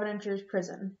as the Covenanters'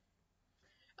 Prison.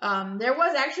 There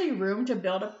was actually room to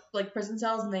build up like prison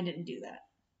cells, and they didn't do that.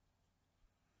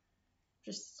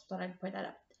 Just thought I'd point that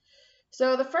out.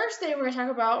 So the first thing we're going to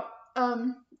talk about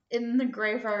in the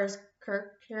Greyfriars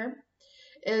Kirk here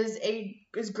is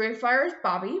Greyfriars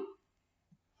Bobby.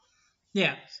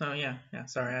 Yeah. So yeah.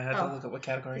 Sorry, I had to look at what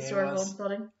category it was. Historical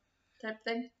building type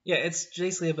thing. Yeah, it's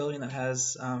basically a building that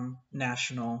has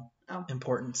national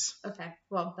importance. Okay,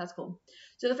 well that's cool.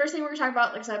 So the first thing we're gonna talk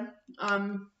about, like I said,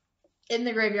 in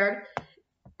the graveyard,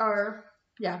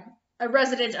 a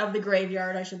resident of the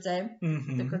graveyard, I should say,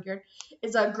 mm-hmm. the kirkyard,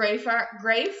 is a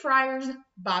Greyfriars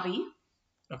Bobby.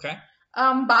 Okay.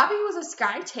 Bobby was a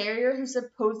Skye Terrier who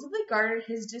supposedly guarded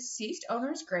his deceased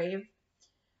owner's grave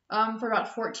for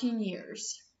about 14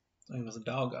 years. So he was a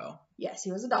doggo. Yes,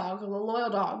 he was a dog, a little loyal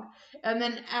dog. And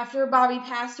then after Bobby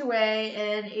passed away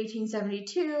in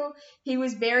 1872, he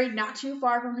was buried not too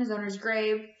far from his owner's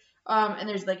grave. And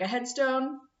there's like a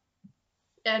headstone,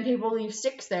 and people leave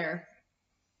sticks there.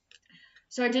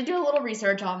 So I did do a little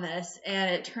research on this,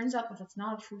 and it turns out that that's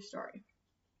not a true story.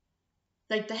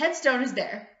 Like, the headstone is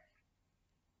there.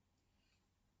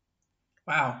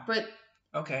 Wow. But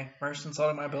okay, first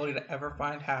insulting my ability to ever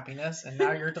find happiness, and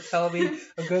now you're telling me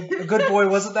a good boy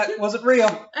wasn't real. I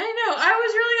know. I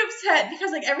was really upset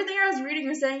because like everything I was reading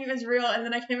was saying it was real, and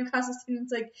then I came across this thing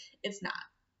that's like it's not.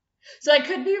 So I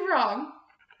could be wrong.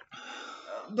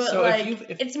 But so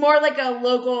like it's more like a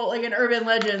local, like an urban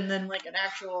legend than like an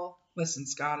actual. Listen,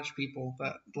 Scottish people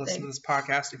that listen to this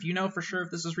podcast, if you know for sure if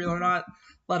this is real or not,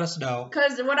 let us know.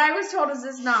 Because what I was told is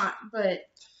it's not, but.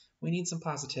 We need some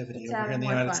positivity over here in the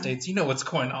United States. You know what's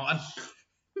going on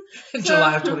in So,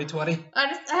 July of 2020.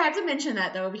 I had to mention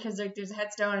that though because like there's a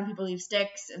headstone and people leave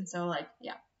sticks, and so like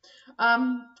yeah.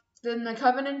 Then the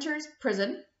Covenanters'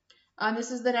 Prison.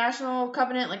 This is the National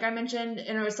Covenant, like I mentioned,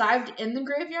 and it was revived in the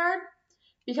graveyard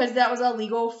because that was a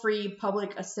legal free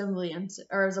public assembly,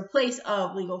 or it was a place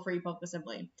of legal free public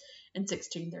assembly in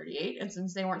 1638. And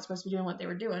since they weren't supposed to be doing what they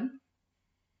were doing,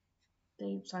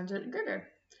 they signed it in graveyard.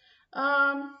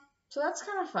 So that's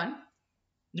kind of fun.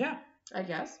 Yeah. I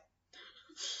guess.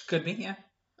 Could be, yeah.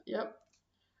 Yep.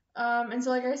 And so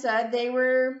like I said, they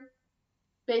were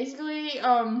basically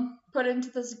put into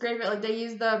this graveyard. Like they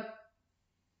used the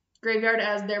graveyard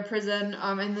as their prison,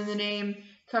 and then the name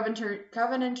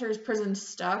Covenanters Prison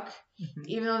stuck,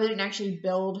 even though they didn't actually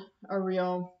build a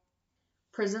real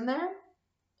prison there.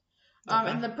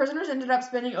 And the prisoners ended up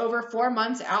spending over 4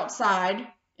 months outside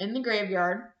in the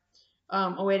graveyard,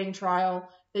 awaiting trial.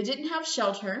 They didn't have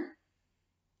shelter.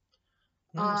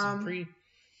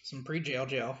 Some pre-jail.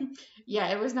 Yeah,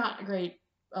 it was not great.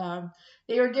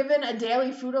 They were given a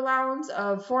daily food allowance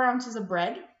of 4 ounces of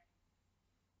bread.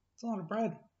 That's a lot of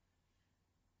bread.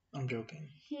 I'm joking.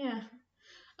 Yeah.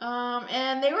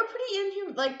 And they were pretty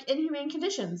inhumane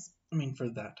conditions. I mean, for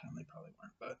that time, they probably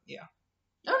weren't, but yeah.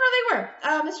 Oh, no, they were.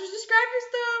 This was described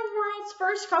as the world's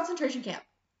first concentration camp.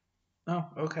 Oh,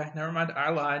 okay. Never mind. I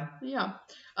lied. Yeah.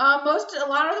 A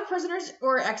lot of the prisoners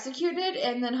were executed,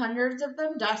 and then hundreds of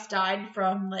them just died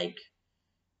from, like,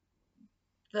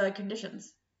 the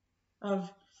conditions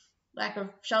of lack of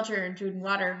shelter and food and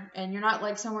water, and you're not,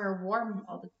 like, somewhere warm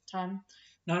all the time.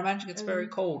 Not imagine it's very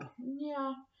cold.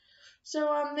 Yeah.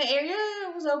 So, the area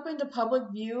was open to public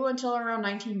view until around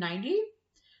 1990,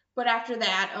 but after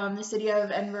that, the city of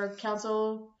Edinburgh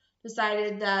Council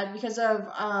decided that because of,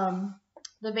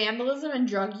 the vandalism and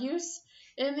drug use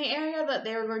in the area, that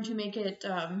they were going to make it, they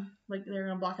were going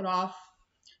to block it off.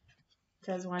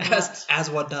 Because why not? As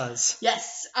what does.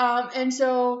 Yes. And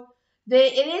so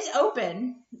it is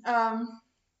open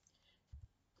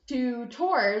to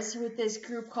tours with this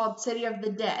group called City of the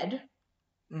Dead.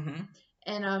 Mm-hmm.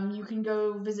 And you can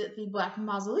go visit the Black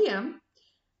Mausoleum,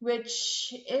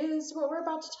 which is what we're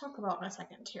about to talk about in a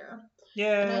second here.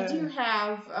 Yeah. And I do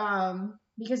have,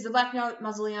 because the Black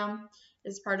Mausoleum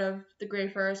is part of the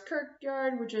Greyfriars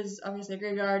Kirkyard, which is obviously a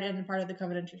graveyard, and part of the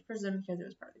Covenanters Prison because it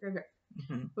was part of the graveyard,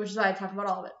 which is why I talked about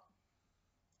all of it.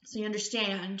 So you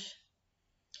understand.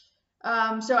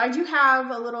 So I do have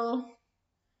a little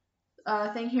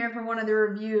thing here from one of the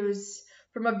reviews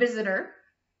from a visitor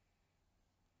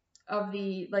of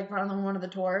the, on one of the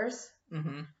tours.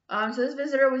 So this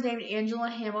visitor was named Angela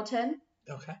Hamilton.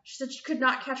 Okay. She said she could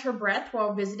not catch her breath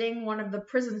while visiting one of the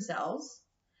prison cells.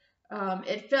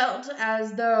 It felt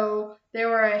as though there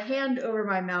were a hand over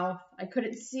my mouth. I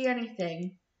couldn't see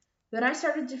anything. Then I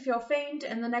started to feel faint,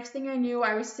 and the next thing I knew,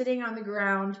 I was sitting on the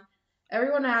ground.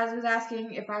 Everyone was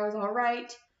asking if I was all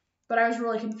right, but I was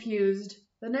really confused.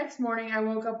 The next morning, I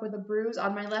woke up with a bruise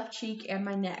on my left cheek and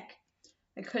my neck.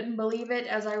 I couldn't believe it,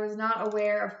 as I was not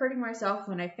aware of hurting myself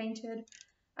when I fainted.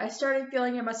 I started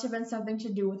feeling it must have been something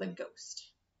to do with a ghost.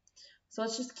 So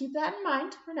let's just keep that in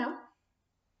mind for now.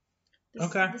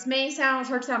 This may start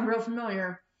to sound real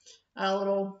familiar a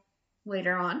little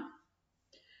later on.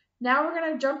 Now we're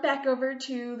going to jump back over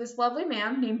to this lovely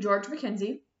man named George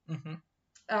Mackenzie,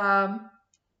 a.k.a.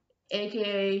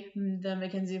 the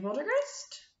Mackenzie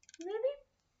Poltergeist,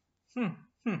 maybe?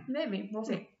 Maybe. We'll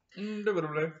see.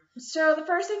 So the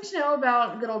first thing to know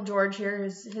about good old George here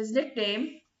is his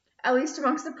nickname, at least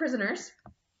amongst the prisoners,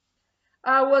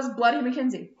 was Bloody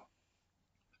Mackenzie.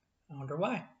 I wonder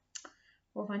why.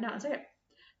 We'll find out in a second.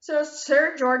 So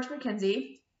Sir George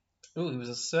Mackenzie. Ooh, he was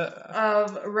a sir.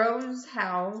 Of Rose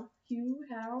Howe. Hugh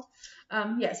Howe.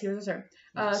 Yes, he was a sir.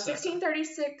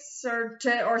 1636 or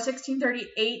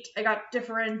 1638. I got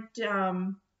different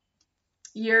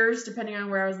years depending on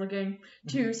where I was looking.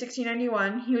 To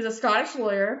 1691. He was a Scottish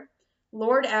lawyer,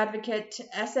 Lord Advocate,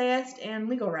 essayist, and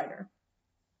legal writer.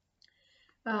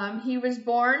 He was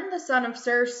born the son of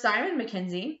Sir Simon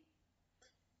Mackenzie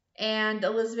and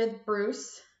Elizabeth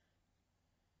Bruce,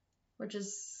 which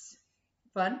is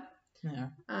fun. Yeah.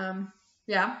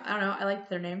 Yeah, I don't know. I like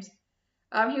their names.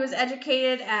 He was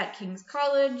educated at King's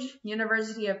College,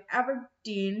 University of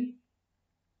Aberdeen,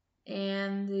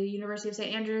 and the University of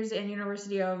St. Andrews, and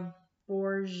University of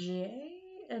Bourges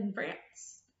in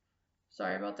France.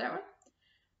 Sorry about that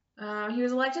one. He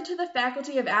was elected to the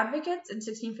Faculty of Advocates in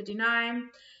 1659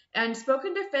 and spoke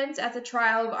in defense at the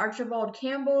trial of Archibald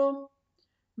Campbell,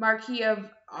 Marquis of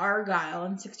Argyll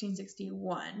in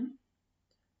 1661,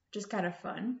 which is kind of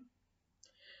fun.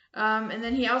 And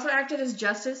then he also acted as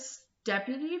Justice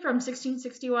Deputy from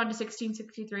 1661 to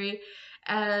 1663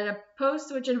 at a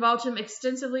post which involved him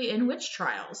extensively in witch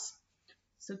trials.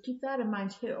 So keep that in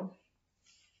mind too.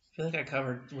 I feel like I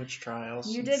covered witch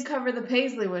trials. You did cover the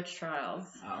Paisley witch trials.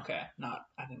 Oh, okay.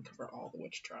 I didn't cover all the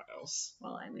witch trials.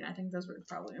 Well, I mean, I think those were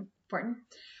probably important.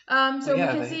 Well, yeah,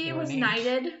 Mackenzie they were was named.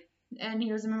 knighted, and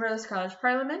he was a member of the Scottish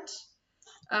Parliament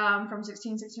from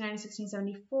 1669 to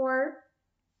 1674.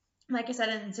 Like I said,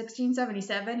 in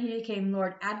 1677, he became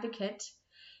Lord Advocate,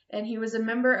 and he was a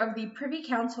member of the Privy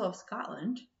Council of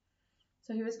Scotland.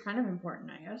 So he was kind of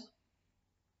important, I guess.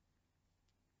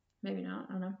 Maybe not,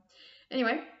 I don't know.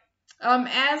 Anyway,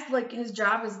 as like his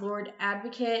job as Lord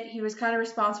Advocate, he was kind of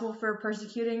responsible for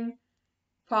persecuting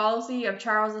policy of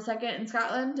Charles II in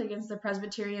Scotland against the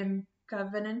Presbyterian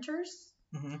Covenanters.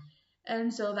 Mm-hmm.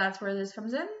 And so that's where this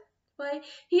comes in play.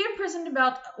 He imprisoned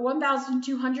about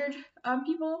 1,200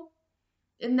 people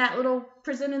in that little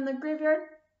prison in the graveyard,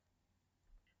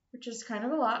 which is kind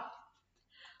of a lot.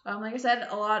 Like I said,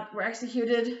 a lot were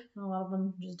executed. A lot of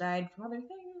them just died from other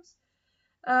things.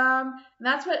 And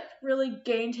that's what really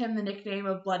gained him the nickname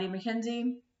of Bloody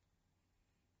Mackenzie.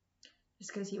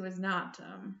 Just because he was not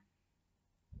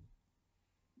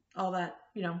all that,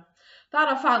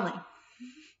 thought of fondly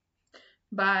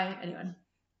by anyone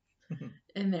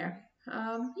in there.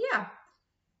 Yeah.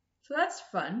 So that's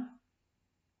fun.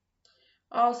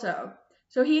 Also,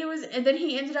 and then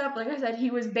he ended up, like I said, he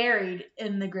was buried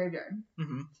in the graveyard.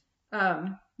 Mm-hmm.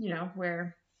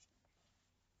 Where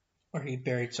he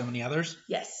buried so many others.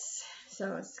 Yes.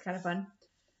 So it's kind of fun.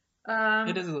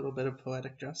 It is a little bit of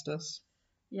poetic justice.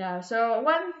 Yeah. So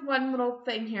one little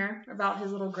thing here about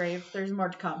his little grave. There's more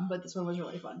to come, but this one was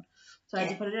really fun, so I had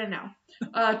to put it in now.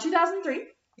 2003.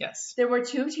 Yes. There were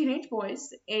 2 teenage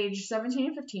boys, aged 17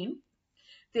 and 15.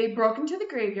 They broke into the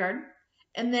graveyard.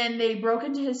 And then they broke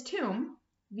into his tomb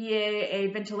via a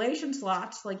ventilation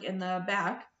slot, like in the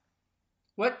back.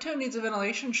 What tomb needs a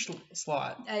ventilation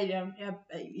slot?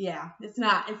 Yeah,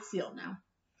 it's sealed now.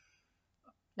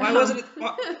 Why wasn't it?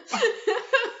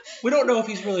 We don't know if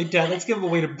he's really dead. Let's give him a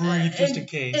way to breathe just in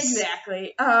case.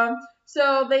 Exactly.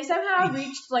 So they somehow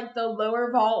reached like the lower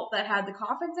vault that had the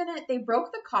coffins in it. They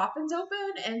broke the coffins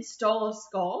open and stole a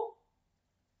skull.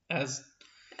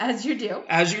 As you do.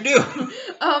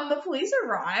 The police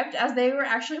arrived as they were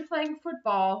actually playing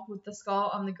football with the skull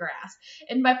on the grass.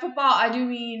 And by football, I do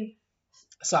mean...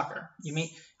 Soccer.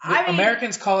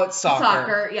 Americans call it soccer.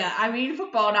 Soccer, yeah. I mean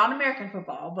football, not American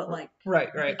football, but like... Right.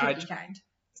 Kicky kind.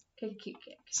 Kick.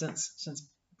 Since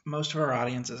most of our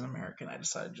audience is American, I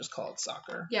decided to just call it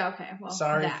soccer. Yeah, okay. Well,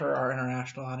 sorry for our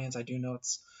international audience. I do know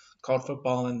it's called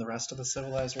football in the rest of the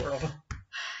civilized world.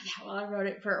 Yeah, well, I wrote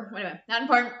it for... Anyway, not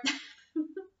important.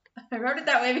 I wrote it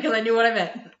that way because I knew what I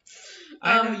meant.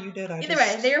 I know you did. Either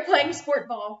way, they were playing sport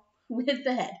ball with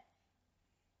the head.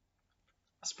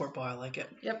 Sport ball, I like it.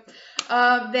 Yep.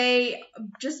 They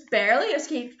just barely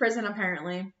escaped prison,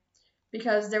 apparently,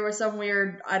 because there was some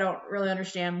weird, I don't really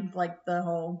understand, like, the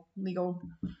whole legal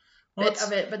bit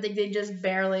of it, but they just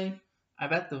barely... I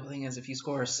bet the thing is, if you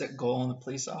score a sick goal on the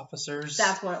police officers...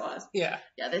 That's what it was. Yeah.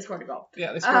 Yeah, they scored a goal.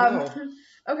 Yeah, they scored a goal.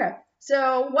 Okay.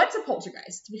 So, what's a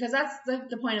poltergeist? Because that's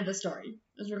the point of the story,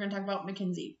 is we're going to talk about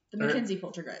Mackenzie. The Mackenzie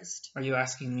poltergeist. Are you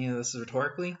asking me this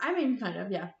rhetorically? I mean, kind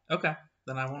of, yeah. Okay.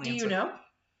 Then I won't answer. Do you know?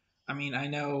 I mean, I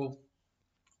know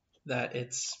that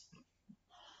it's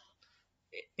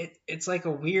like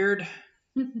a weird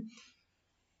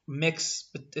mix,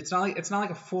 but it's not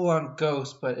like a full-on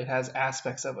ghost, but it has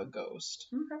aspects of a ghost.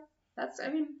 Okay. That's,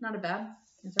 not a bad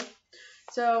answer.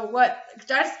 So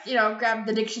grab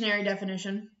the dictionary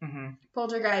definition. Mm-hmm.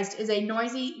 Poltergeist is a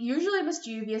noisy, usually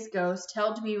mischievous ghost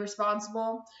held to be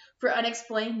responsible for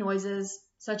unexplained noises,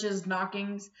 such as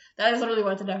knockings. That is literally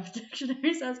what the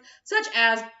dictionary says. Such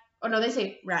as, they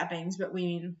say rappings, but we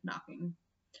mean knocking.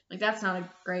 Like, that's not a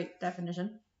great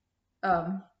definition.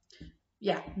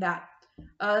 Yeah, that.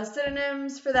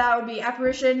 Synonyms for that would be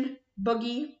apparition,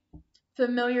 boogie,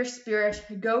 familiar spirit,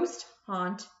 ghost,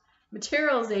 haunt,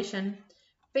 materialization,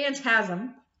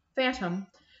 phantasm,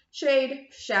 shade,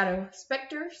 shadow,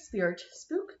 specter, spirit,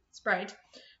 spook, sprite,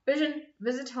 vision,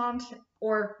 visitant,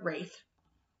 or wraith.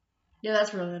 Yeah,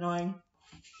 that's really annoying.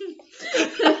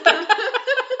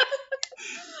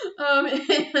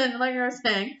 And like I was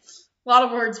saying, a lot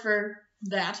of words for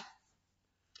that.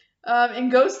 In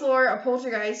ghost lore, a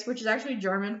poltergeist, which is actually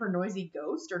German for noisy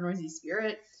ghost or noisy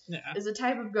spirit, is a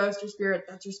type of ghost or spirit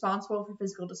that's responsible for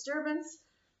physical disturbance,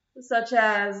 such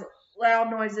as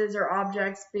loud noises or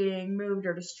objects being moved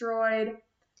or destroyed.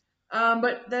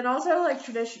 But then also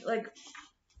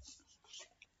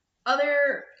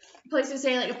other places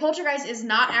say a poltergeist is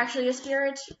not actually a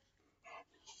spirit,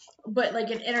 but like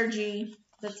an energy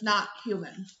that's not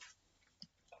human.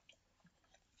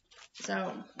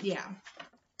 So yeah,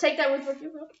 take that with what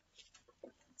you will.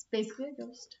 It's basically a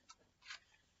ghost.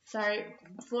 Sorry,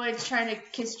 Floyd's trying to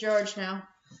kiss George now.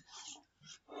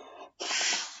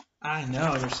 I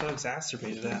know, you're so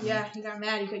exacerbated at me. Yeah, he got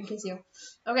mad he couldn't kiss you.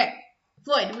 Okay,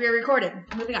 Floyd, we are recorded.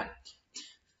 Moving on.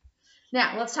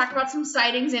 Now, let's talk about some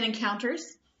sightings and encounters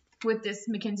with this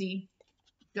Mackenzie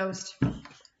ghost.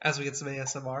 As we get some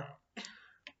ASMR.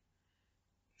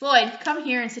 Floyd, come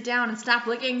here and sit down and stop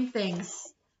licking things.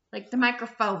 Like the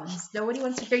microphones. Nobody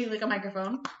wants to hear you lick a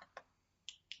microphone.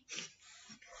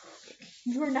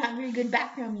 You are not very good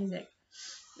background music.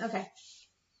 Okay.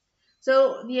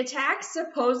 So the attack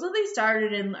supposedly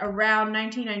started in around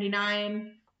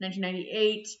 1999,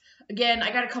 1998. Again,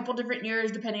 I got a couple different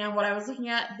years depending on what I was looking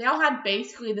at. They all had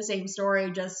basically the same story,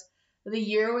 just the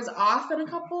year was off in a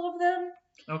couple of them.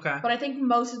 Okay. But I think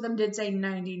most of them did say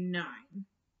 99.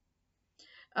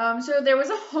 So there was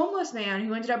a homeless man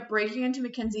who ended up breaking into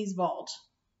Mackenzie's vault.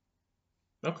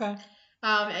 Okay.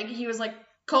 He was like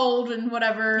cold and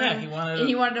whatever. Yeah,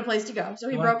 he wanted a place to go, so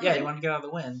he broke in. Yeah, he wanted to get out of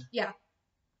the wind. Yeah.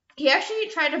 He actually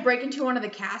tried to break into one of the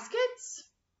caskets.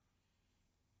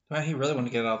 Well, he really wanted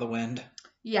to get out of the wind.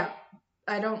 Yeah,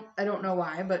 I don't know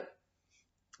why, but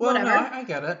well, whatever. No, I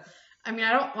get it. I mean,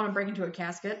 I don't want to break into a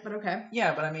casket, but okay.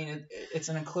 Yeah, but I mean, it's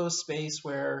an enclosed space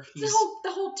where he's...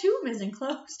 The whole tomb is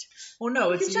enclosed. Well,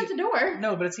 no, it's... You can shut the door.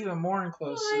 No, but it's even more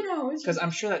enclosed. Well, I know. Because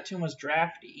I'm sure that tomb was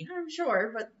drafty. I'm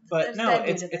sure, but... But no,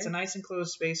 it's a nice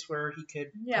enclosed space where he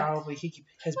could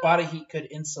his body heat could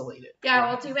insulate it. Yeah,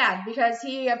 well, too bad, because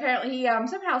he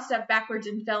somehow stepped backwards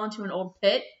and fell into an old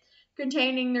pit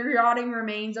containing the rotting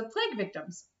remains of plague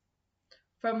victims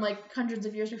from like hundreds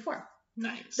of years before.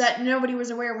 Nice. That nobody was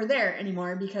aware were there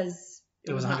anymore because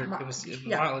it was a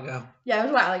while ago. Yeah, it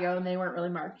was a while ago, and they weren't really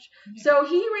marked. Yeah. So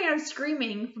he ran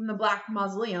screaming from the Black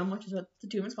Mausoleum, which is what the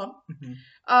tomb is called.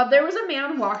 Mm-hmm. There was a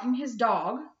man walking his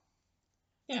dog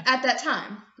at that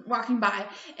time, walking by,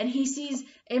 and he sees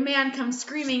a man come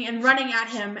screaming and running at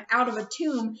him out of a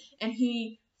tomb, and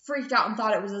he freaked out and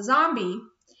thought it was a zombie.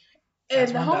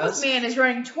 And the homeless man is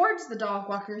running towards the dog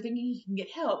walker, thinking he can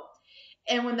get help.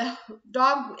 And when the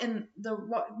dog and the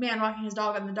man walking his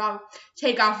dog and the dog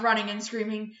take off running and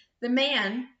screaming, the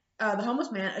man, the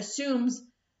homeless man, assumes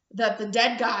that the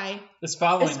dead guy is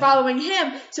following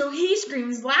him. So he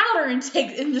screams louder and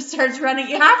just starts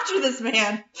running after this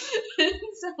man.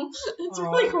 So it's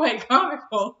really quite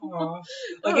comical.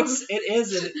 Like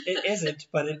it isn't,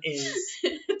 but it is.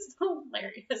 It's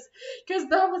hilarious because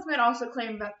the homeless man also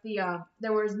claimed that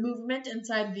there was movement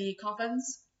inside the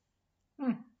coffins.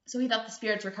 So he thought the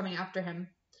spirits were coming after him,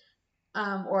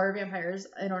 or vampires.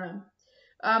 I don't know.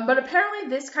 But apparently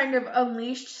this kind of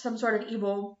unleashed some sort of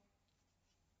evil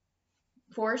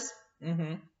force.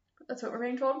 Mm-hmm. That's what we're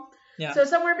being told. Yeah. So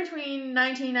somewhere between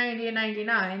 1990 and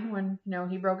 99, when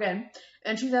he broke in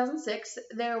 2006,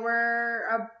 there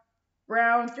were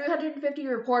around 350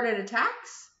 reported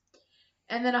attacks,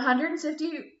 and then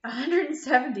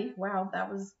 170. Wow,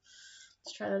 that was.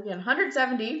 Let's try that again.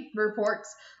 170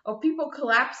 reports of people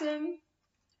collapsing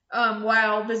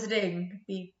while visiting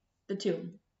the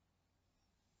tomb.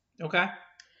 Okay.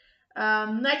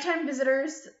 Nighttime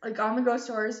visitors, like on the ghost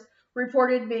tours,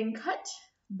 reported being cut,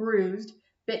 bruised,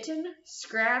 bitten,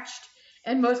 scratched,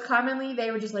 and most commonly they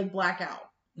would just like black out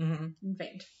and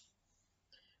faint.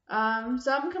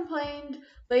 Some complained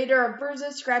later of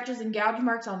bruises, scratches, and gouge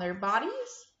marks on their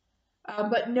bodies,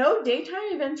 but no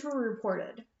daytime events were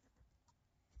reported.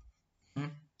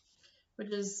 Which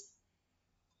is,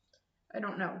 I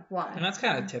don't know why. And that's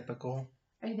kind of typical.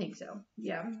 I think so,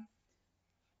 yeah.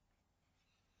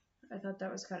 I thought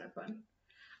that was kind of fun.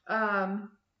 And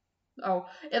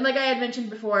like I had mentioned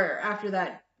before, after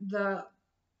that, the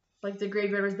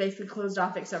graveyard was basically closed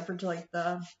off except for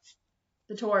the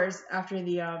tours after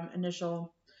the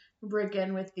initial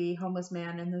break-in with the homeless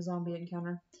man and the zombie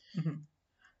encounter. Mm-hmm.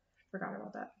 Forgot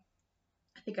about that.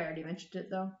 I think I already mentioned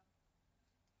it though.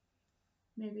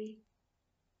 Maybe.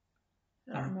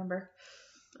 I don't remember.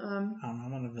 I don't know.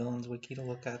 I'm on a Villains Wiki to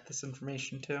look at this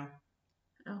information too.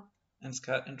 Oh. And it's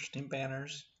got interesting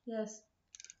banners. Yes.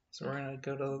 So we're going to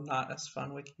go to the Not As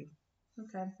Fun Wiki.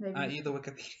 Okay, maybe. Either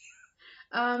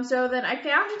Wikipedia. So then I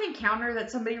found an encounter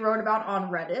that somebody wrote about on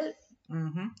Reddit.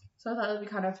 Mm-hmm. So I thought it would be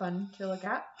kind of fun to look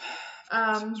at.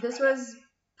 This was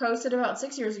posted about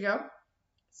 6 years ago.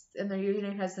 And their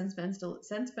username has since been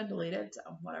deleted, so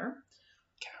whatever.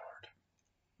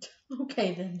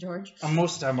 Okay then, George.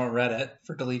 Most of the time on Reddit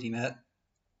for deleting it.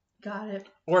 Got it.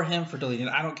 Or him for deleting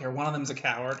it. I don't care. One of them's a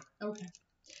coward. Okay.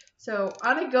 So,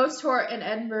 on a ghost tour in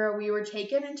Edinburgh, we were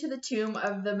taken into the tomb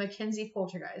of the Mackenzie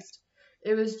Poltergeist.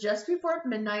 It was just before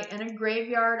midnight in a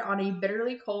graveyard on a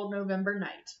bitterly cold November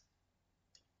night.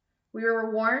 We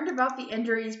were warned about the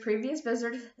injuries previous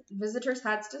visitors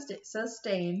had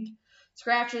sustained,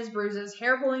 scratches, bruises,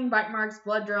 hair pulling, bite marks,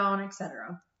 blood drawn,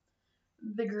 etc.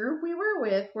 The group we were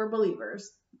with were believers.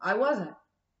 I wasn't.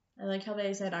 I like how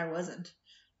they said I wasn't.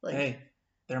 Like, hey,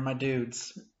 they're my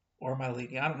dudes. Or my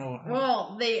lady. I don't know.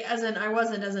 Well, I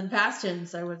wasn't as in past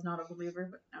tense. I was not a believer,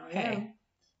 but now I am.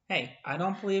 Hey, I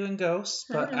don't believe in ghosts,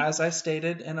 but as I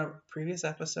stated in a previous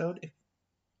episode,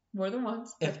 more than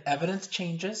once. If evidence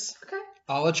changes, okay,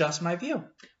 I'll adjust my view.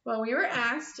 Well, we were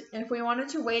asked if we wanted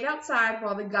to wait outside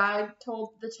while the guide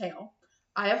told the tale.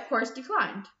 I, of course,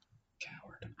 declined.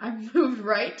 Coward. I moved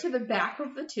right to the back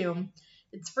of the tomb.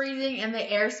 It's freezing and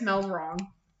the air smells wrong.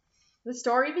 The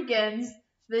story begins,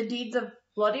 the deeds of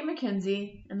Bloody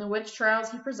Mackenzie and the witch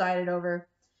trials he presided over.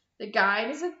 The guide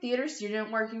is a theater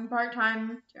student working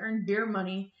part-time to earn beer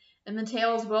money, and the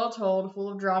tale is well told, full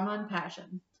of drama and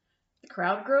passion. The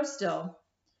crowd grows still.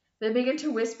 They begin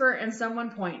to whisper and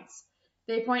someone points.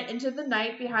 They point into the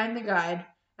night behind the guide,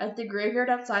 at the graveyard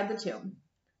outside the tomb.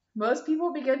 Most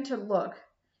people begin to look.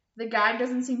 The guide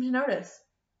doesn't seem to notice.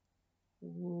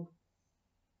 Ooh,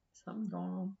 something's going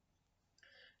on.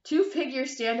 2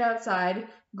 figures stand outside,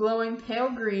 glowing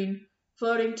pale green,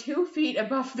 floating 2 feet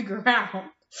above the ground.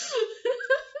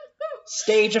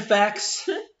 Stage effects.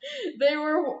 They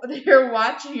were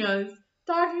watching us,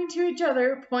 talking to each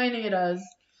other, pointing at us.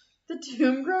 The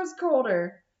tomb grows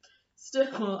colder.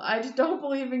 Still, I just don't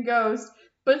believe in ghosts,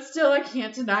 but still I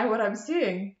can't deny what I'm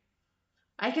seeing.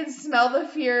 I can smell the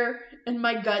fear in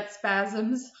my gut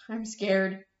spasms. I'm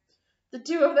scared. The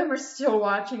 2 of them are still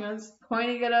watching us,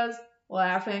 pointing at us,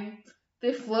 laughing.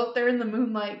 They float there in the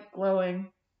moonlight,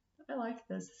 glowing. I like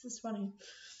this. This is funny.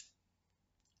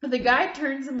 The guide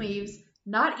turns and leaves,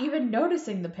 not even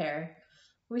noticing the pair.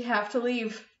 We have to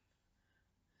leave.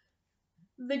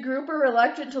 The group are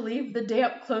reluctant to leave the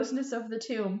damp closeness of the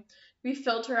tomb. We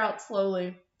filter out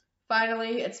slowly.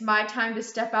 Finally, it's my time to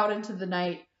step out into the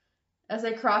night. As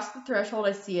I cross the threshold,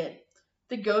 I see it.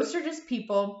 The ghosts are just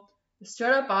people, stood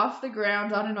up off the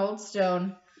ground on an old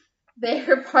stone. They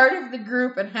are part of the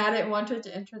group and hadn't wanted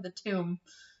to enter the tomb.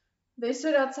 They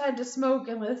stood outside to smoke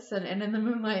and listen, and in the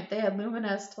moonlight they had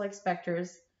luminesced like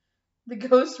specters. The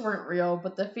ghosts weren't real,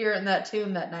 but the fear in that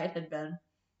tomb that night had been.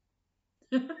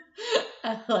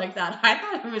 I like that. I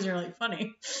thought it was really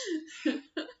funny.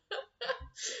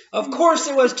 Of course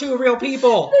it was 2 real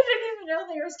people. They didn't even know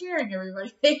they were scaring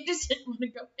everybody. They just didn't want to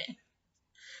go in.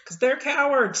 Because they're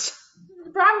cowards.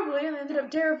 Probably, and they ended up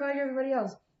terrifying everybody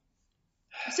else.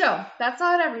 So, that's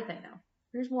not everything, though.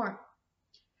 There's more.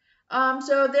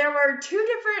 So there were 2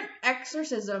 different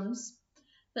exorcisms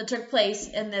that took place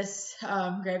in this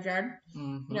graveyard.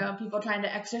 Mm-hmm. You know, people trying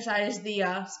to exorcise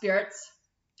the spirits.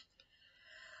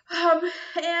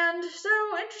 And so,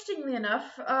 interestingly enough,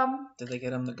 did they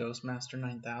get him the Ghostmaster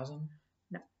 9000?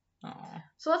 No. Aww.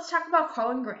 So let's talk about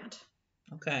Colin Grant.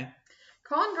 Okay.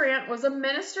 Colin Grant was a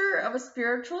minister of a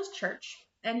spiritualist church,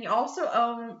 and he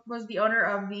also was the owner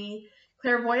of the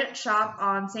Clairvoyant shop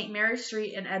on St. Mary's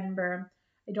Street in Edinburgh.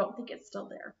 I don't think it's still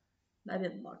there. I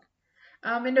didn't look.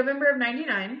 In November of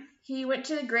 1999, he went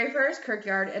to the Greyfriars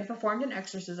Kirkyard and performed an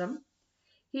exorcism.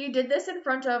 He did this in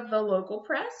front of the local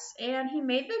press, and he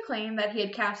made the claim that he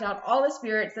had cast out all the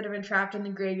spirits that have been trapped in the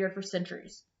graveyard for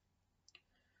centuries.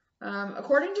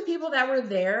 According to people that were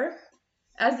there,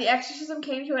 as the exorcism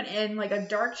came to an end, like a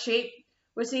dark shape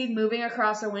was seen moving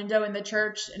across a window in the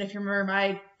church. And if you remember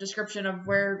my description of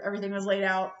where everything was laid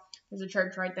out, there's a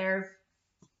church right there,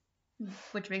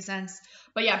 which makes sense.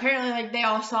 But yeah, apparently like they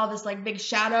all saw this like big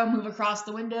shadow move across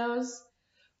the windows.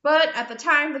 But at the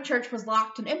time, the church was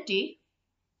locked and empty.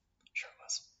 Sure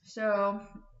was. So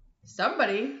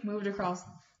somebody moved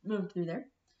through there.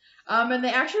 And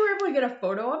they actually were able to get a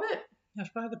photo of it. That's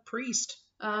probably the priest.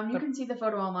 You can see the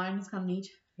photo online. It's kind of neat.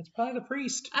 It's probably the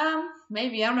priest.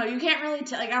 Maybe. I don't know. You can't really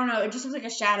tell. Like, I don't know. It just looks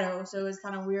like a shadow, so it's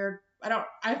kind of weird.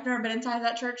 I've never been inside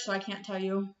that church, so I can't tell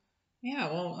you.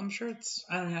 Yeah, well, I'm sure it's,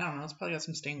 I don't know. It's probably got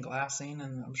some stained glass in,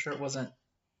 and I'm sure it wasn't.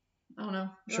 I don't know.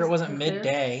 It wasn't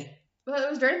midday. Well, it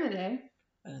was during the day.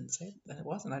 I didn't say that it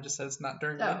wasn't. I just said it's not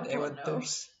during midday. Well, no.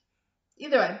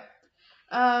 Either way.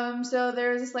 So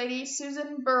there's this lady,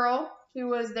 Susan Burrell, who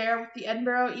was there with the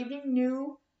Edinburgh Evening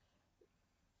News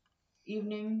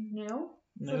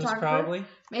probably.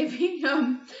 Maybe.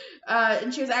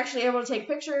 And she was actually able to take a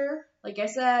picture, like I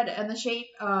said, and the shape.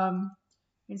 You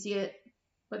can see it.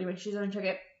 But anyway, she's the one who took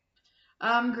it.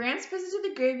 Grant's visit to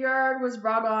the graveyard was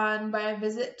brought on by a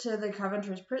visit to the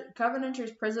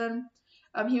Covenanters prison.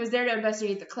 He was there to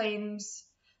investigate the claims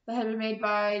that had been made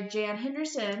by Jan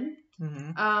Henderson,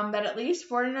 that at least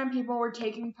 49 people were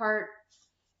taking part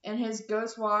and his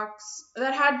ghost walks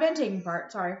that had been taking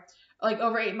part, like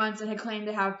over 8 months, and had claimed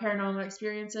to have paranormal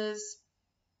experiences.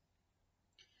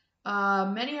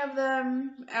 Many of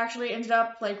them actually ended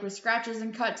up like with scratches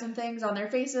and cuts and things on their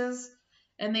faces,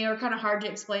 and they were kind of hard to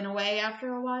explain away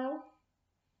after a while,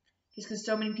 just because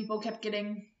so many people kept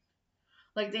getting,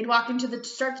 like, they'd walk into the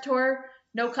start the tour,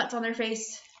 no cuts on their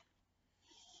face.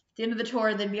 At the end of the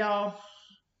tour, they'd be all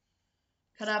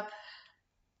cut up.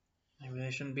 Maybe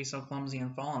they shouldn't be so clumsy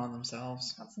and falling on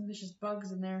themselves. Got some vicious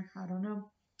bugs in there. I don't know.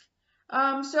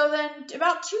 So then,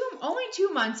 only 2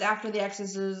 months after the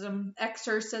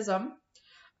exorcism,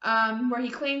 where he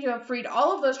claimed to have freed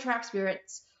all of those trapped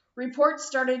spirits, reports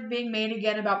started being made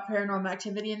again about paranormal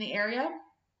activity in the area.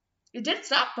 It did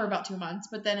stop for about 2 months,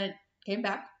 but then it came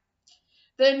back.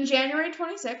 Then January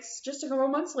 26th, just a couple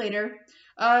months later,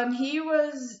 he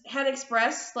had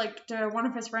expressed, like, to one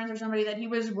of his friends or somebody that he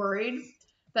was worried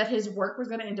that his work was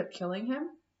going to end up killing him.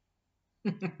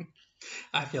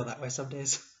 I feel that way some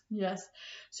days. Yes.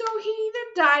 So he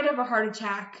then died of a heart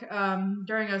attack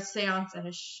during a seance at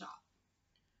his shop.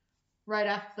 Right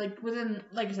after, within,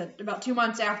 like I said, about 2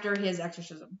 months after his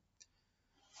exorcism.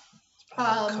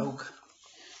 Coke.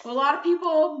 A lot of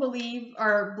people believe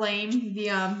or blame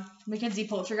the Mackenzie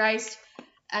Poltergeist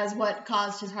as what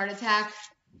caused his heart attack,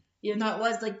 even though it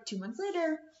was like 2 months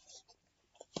later.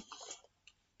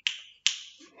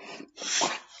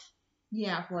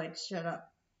 Yeah, Floyd, shut up.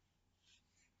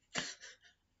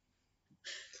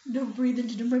 Don't breathe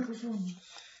into the microphone.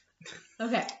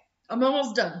 Okay, I'm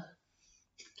almost done.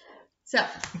 So,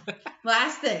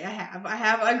 last thing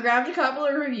I grabbed a couple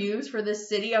of reviews for the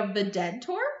City of the Dead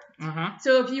tour. Uh-huh.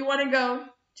 So if you want to go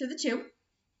to the tomb,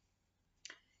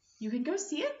 you can go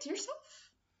see it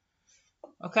yourself.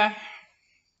 Okay.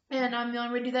 And the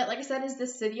only way to do that, like I said, is the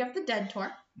City of the Dead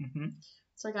tour. Mm-hmm.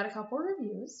 So I got a couple of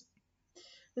reviews.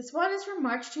 This one is from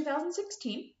March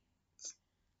 2016.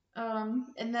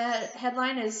 And the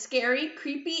headline is Scary,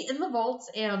 Creepy in the Vaults,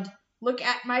 and Look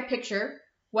at My Picture.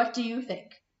 What do you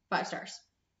think? 5 stars.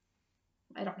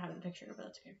 I don't have the picture, but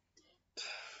that's okay.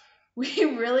 We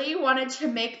really wanted to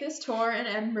make this tour in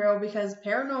Edinburgh because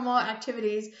paranormal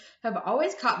activities have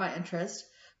always caught my interest,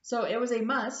 so it was a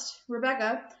must.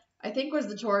 Rebecca, I think was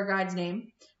the tour guide's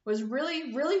name, was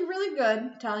really, really, really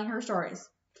good telling her stories.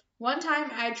 One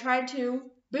time I tried to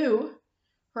boo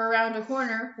her around a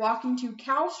corner, walking to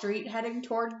Cow Street, heading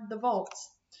toward the vaults.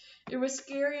 It was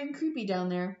scary and creepy down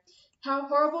there. How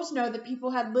horrible to know that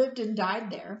people had lived and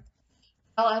died there.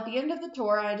 Well, at the end of the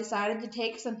tour, I decided to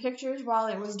take some pictures while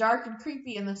it was dark and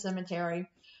creepy in the cemetery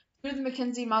through the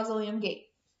Mackenzie Mausoleum Gate.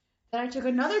 Then I took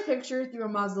another picture through a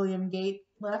mausoleum gate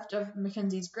left of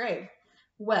Mackenzie's grave.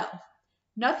 Well,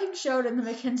 nothing showed in the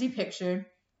Mackenzie picture,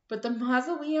 but the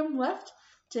mausoleum left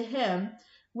to him.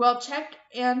 Well, check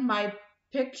in my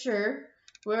picture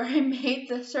where I made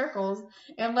the circles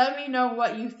and let me know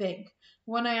what you think.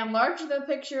 When I enlarge the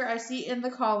picture, I see in the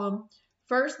column,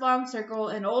 first long circle,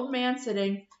 an old man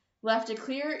sitting, left a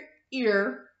clear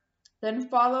ear, then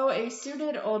follow a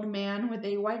suited old man with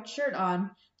a white shirt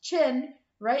on, chin,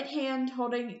 right hand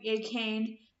holding a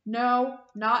cane, no,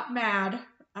 not mad.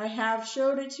 I have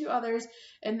showed it to others,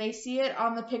 and they see it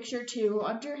on the picture too,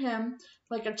 under him,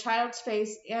 like a child's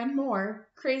face, and more.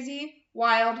 Crazy,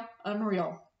 wild,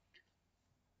 unreal.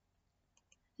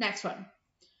 Next one.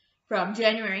 From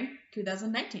January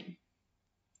 2019.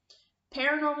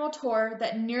 Paranormal tour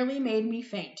that nearly made me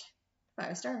faint.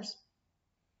 5 stars.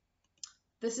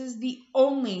 This is the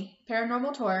only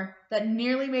paranormal tour that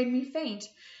nearly made me faint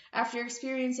after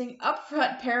experiencing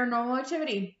upfront paranormal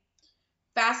activity.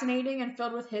 Fascinating and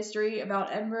filled with history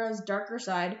about Edinburgh's darker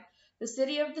side, the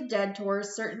City of the Dead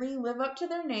tours certainly live up to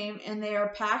their name, and they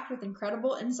are packed with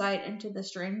incredible insight into the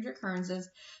strange occurrences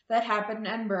that happen in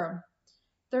Edinburgh.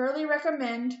 Thoroughly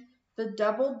recommend the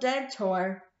Double Dead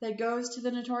tour that goes to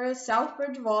the notorious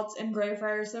Southbridge Vaults and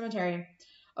Greyfriars Cemetery.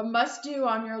 A must-do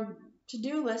on your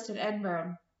to-do list in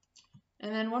Edinburgh.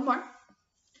 And then one more.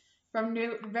 From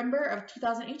November of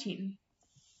 2018.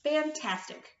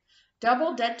 Fantastic.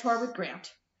 Double Dead tour with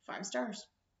Grant. 5 stars.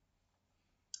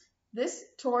 This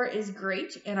tour is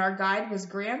great, and our guide was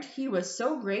Grant. He was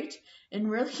so great and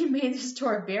really made this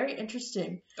tour very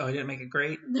interesting. Oh, he didn't make it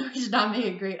great? No, he did not make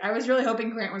it great. I was really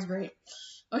hoping Grant was great.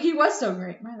 Oh, he was so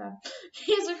great. My bad.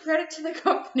 He is a credit to the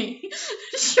company.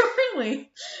 Surely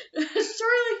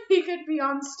he could be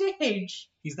on stage.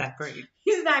 He's that great.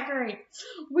 He's that great.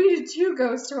 We did 2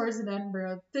 ghost tours in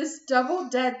Edinburgh. This Double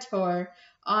Dead tour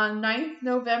on 9th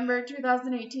November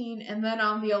 2018, and then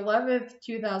on the 11th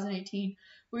 2018,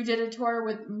 we did a tour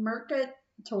with Mercat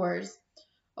Tours.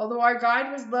 Although our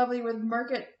guide was lovely with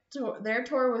Mercat their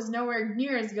tour was nowhere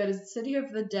near as good as City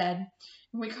of the Dead,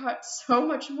 and we caught so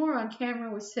much more on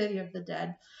camera with City of the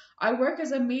Dead. I work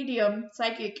as a medium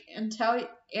psychic and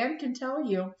can tell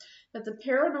you that the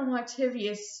paranormal activity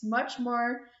is much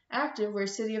more active where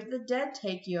City of the Dead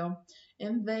take you,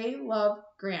 and they love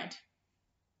Grant.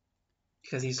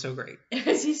 Because he's so great.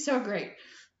 Because he's so great.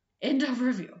 End of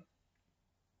review.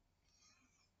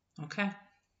 Okay.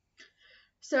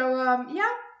 So, yeah.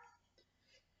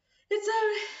 It's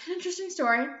an interesting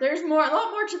story. There's a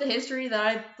lot more to the history that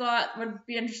I thought would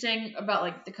be interesting about,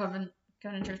 like, the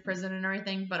Covenanters prison and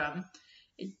everything, but,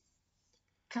 it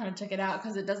kind of took it out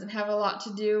because it doesn't have a lot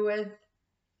to do with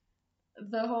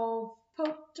the whole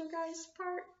poltergeist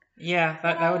part. Yeah,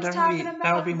 that would definitely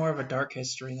that would be more of a dark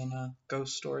history than a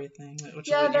ghost story thing. Which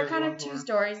yeah, is what they're you're kind going of two for.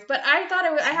 stories, but I thought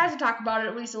I had to talk about it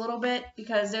at least a little bit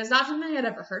because there's not something I'd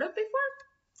ever heard of before,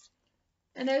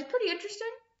 and it was pretty interesting.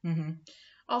 Mm-hmm.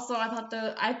 Also,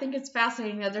 I think it's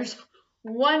fascinating that there's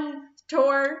one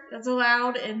tour that's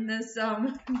allowed in this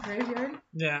graveyard.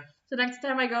 Yeah. So next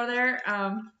time I go there,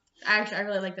 I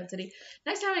really like that city.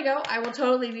 Next time I go, I will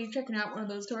totally be checking out one of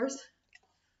those tours.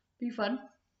 Be fun.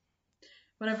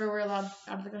 Whenever we're allowed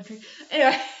out of the country.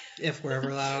 Anyway. If we're ever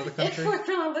allowed out of the country. If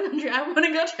we're allowed out of the country, I want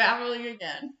to go traveling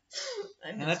again.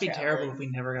 And that'd be terrible if we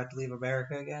never got to leave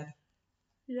America again.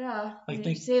 Yeah. Like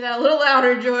You say that a little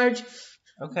louder, George.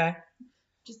 Okay.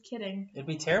 Just kidding. It'd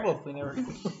be terrible if we never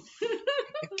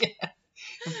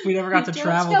if we never got to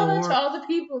travel tell the that world. to all the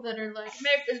people that are like,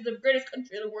 America is the greatest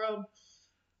country in the world.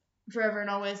 Forever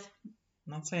and always.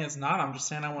 I'm not saying it's not. I'm just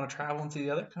saying I want to travel into the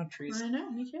other countries. I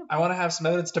know, me too. I want to have some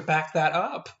evidence to back that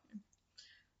up. I'd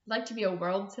like to be a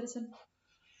world citizen.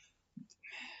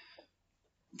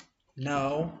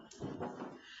 No.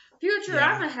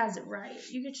 Futurama has it right.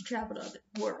 You get to travel to other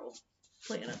world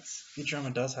planets.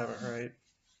 Futurama does have it right.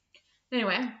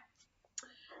 Anyway,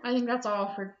 I think that's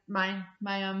all for my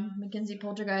Mackenzie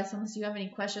Poltergeist, unless you have any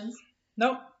questions.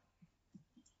 Nope.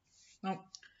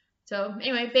 So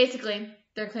anyway, basically,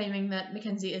 they're claiming that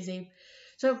Mackenzie is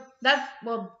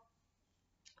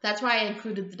that's why I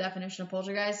included the definition of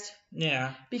poltergeist.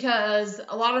 Yeah. Because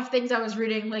a lot of things I was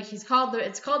reading, like it's called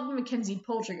the Mackenzie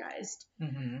Poltergeist.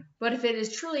 Mm-hmm. But if it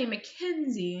is truly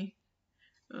Mackenzie,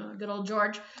 good old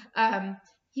George,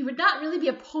 he would not really be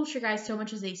a poltergeist so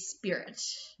much as a spirit.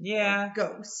 Yeah.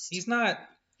 Ghost. He's not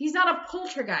a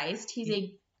poltergeist. He's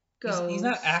a ghost. He's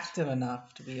not active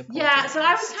enough to be a poltergeist. Yeah, so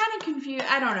I was kind of confused.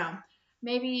 I don't know.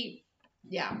 Maybe,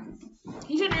 yeah.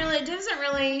 He doesn't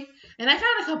really, and I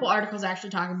found a couple articles actually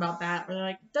talking about that, where they're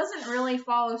like, doesn't really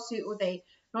follow suit with a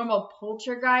normal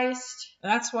poltergeist.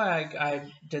 And that's why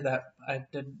I did that. I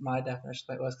did my definition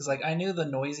that was, because like I knew the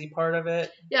noisy part of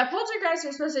it. Yeah, poltergeist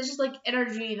are supposed to, it's just like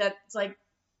energy that's like,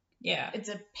 yeah, it's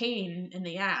a pain in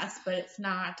the ass, but it's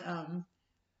not,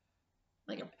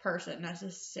 like a person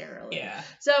necessarily. Yeah.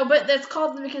 So, but that's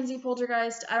called the Mackenzie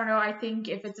Poltergeist. I don't know. I think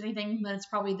if it's anything, then it's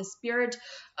probably the spirit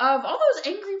of all those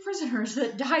angry prisoners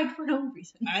that died for no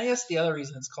reason. I guess the other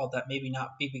reason it's called that maybe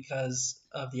not be because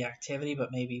of the activity, but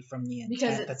maybe from the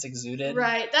intent that's exuded.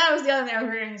 Right. That was the other thing I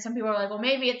was reading. Some people are like, well,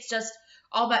 maybe it's just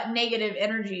all that negative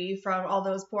energy from all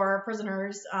those poor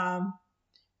prisoners. No.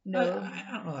 I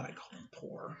don't know that I'd call them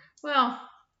poor. Well.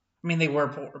 I mean, they were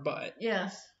poor, but.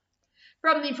 Yes.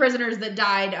 From the prisoners that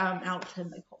died out in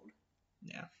the cold.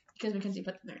 Yeah. Because Mackenzie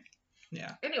put them there.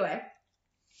 Yeah. Anyway.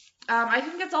 I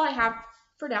think that's all I have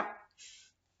for now.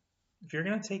 If you're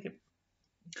going to take it,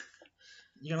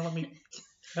 you're going to let me...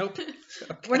 Nope. Okay.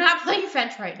 We're not playing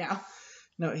fetch right now.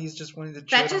 No, he's just wanting to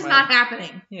chew fetch it on is my not leg.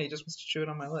 happening. Yeah, he just wants to chew it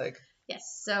on my leg.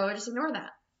 Yes, so just ignore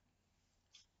that.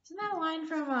 Isn't that a line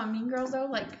from Mean Girls, though?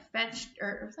 Like, fetch,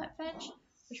 or was that fetch?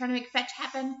 They're trying to make fetch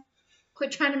happen?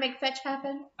 Quit trying to make fetch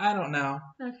happen? I don't know.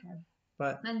 Okay.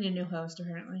 But I need a new host,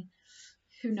 apparently.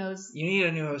 Who knows? You need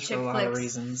a new host Chick for a lot flicks. of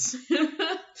reasons.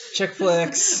 Chick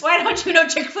flicks. Why don't you know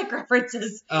chick flick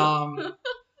references?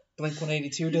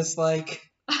 Blink-182 dislike.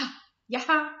 Yeah.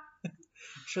 I'm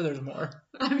sure there's more.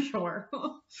 I'm sure.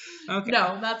 Okay.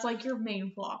 No, that's like your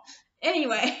main flaw.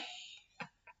 Anyway.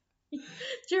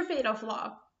 It's your fatal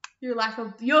flaw. Your lack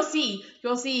of... You'll see.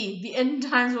 The end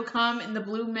times will come and the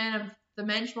blue men of the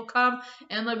mensch will come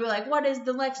and they'll be like, what is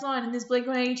the next line in this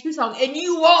Blink-182 song? And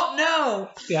you won't know.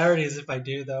 The irony is if I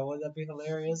do, though, would that be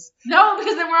hilarious? No,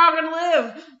 because then we're all going to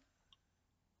live.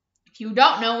 If you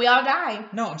don't know, we all die.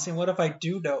 No, I'm saying what if I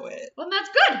do know it? Well, that's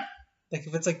good. Like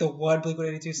if it's like the one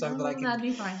Blink-182 song that I can that'd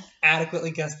be fine.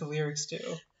 adequately guess the lyrics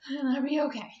to. That'd be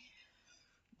okay.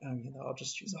 I mean, I'll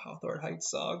just choose a Hawthorne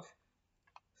Heights song.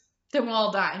 Then we'll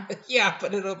all die. Yeah,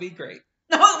 but it'll be great.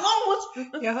 No, it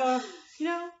won't. Yeah. You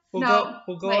know? We'll no.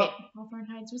 go Wait, up. Hawthorne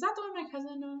Heights. Was that the one my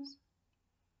cousin knows?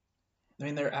 I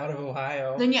mean, they're out of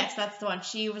Ohio. Then yes, that's the one.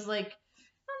 She was like,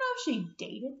 I don't know if she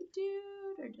dated the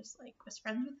dude or just like was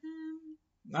friends with him.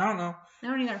 I don't know. I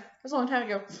don't either. It was a long time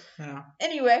ago. Yeah.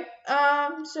 Anyway, so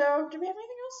do we have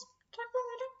anything else to talk about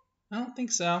later? I don't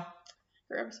think so.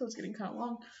 Our episode's getting kind of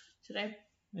long today.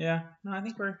 Yeah. No, I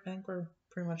think we're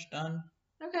pretty much done.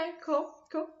 Okay, cool.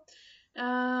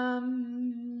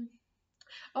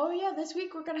 Oh yeah, this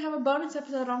week we're gonna have a bonus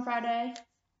episode on Friday.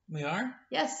 We are?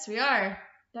 Yes, we are.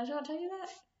 Did I not tell you that?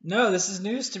 No, this is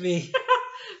news to me.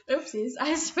 Oopsies,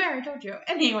 I swear I told you.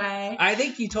 Anyway. I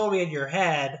think you told me in your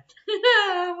head.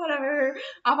 Whatever.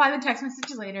 I'll find the text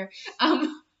messages later.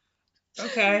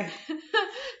 Okay. So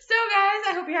guys,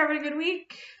 I hope you're having a good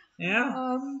week.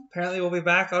 Yeah. Apparently we'll be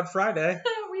back on Friday.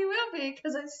 We will be,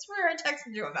 because I swear I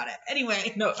texted you about it.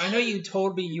 Anyway. No, I know you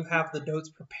told me you have the notes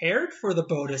prepared for the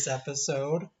bonus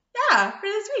episode. Yeah, for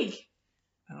this week.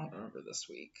 I don't remember this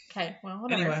week. Okay, well,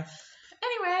 whatever.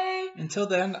 Anyway. Until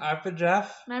then, I've been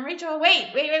Geoff. And I'm Rachel.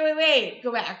 Wait.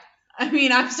 Go back. I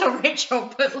mean, I'm still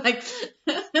Rachel, but like,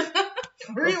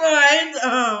 rewind.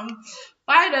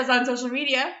 Find us on social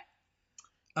media.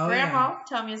 Oh, Grandma, yeah.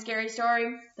 Tell Me a Scary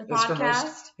Story, the That's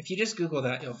podcast. If you just Google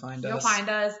that, you'll find us. You'll find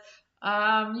us.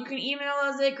 You can email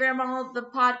us at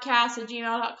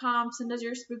grandmathepodcast@gmail.com. Send us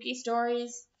your spooky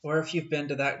stories. Or if you've been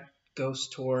to that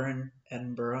ghost tour in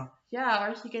Edinburgh. Yeah,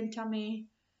 or you can tell me,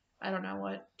 I don't know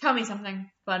what. Tell me something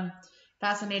fun,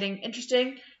 fascinating,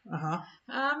 interesting. Yeah,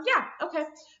 okay.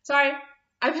 Sorry,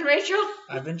 I've been Rachel.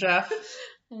 I've been Geoff.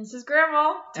 And this is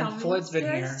Grandma. And Floyd's been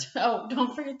here. Oh,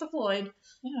 don't forget the Floyd.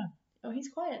 Yeah. Oh, he's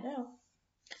quiet now.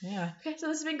 Yeah. Okay, so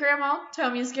this has been Grandma. Tell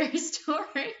me a scary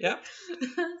story. Yep.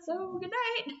 So, good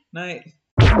night. Night.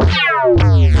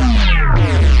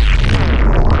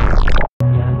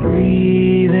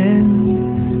 Breathe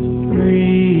in,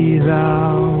 breathe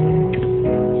out.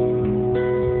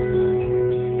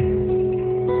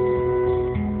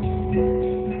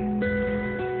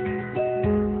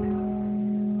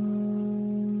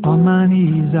 On my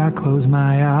knees, I close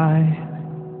my eyes.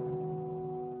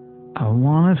 I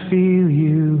wanna feel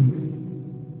you.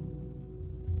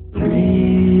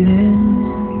 Breathe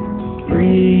in,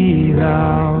 breathe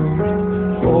out.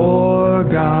 For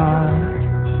God,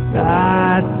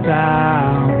 that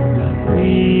sound.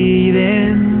 Breathe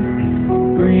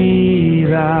in,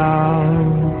 breathe out.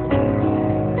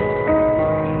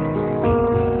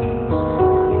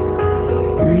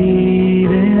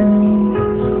 Breathe in,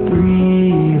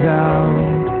 breathe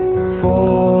out.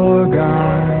 For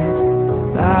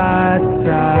God, that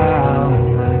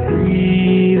sound.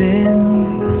 Breathe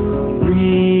in,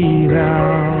 breathe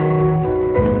out.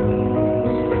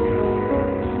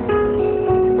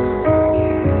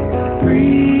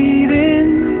 Breathe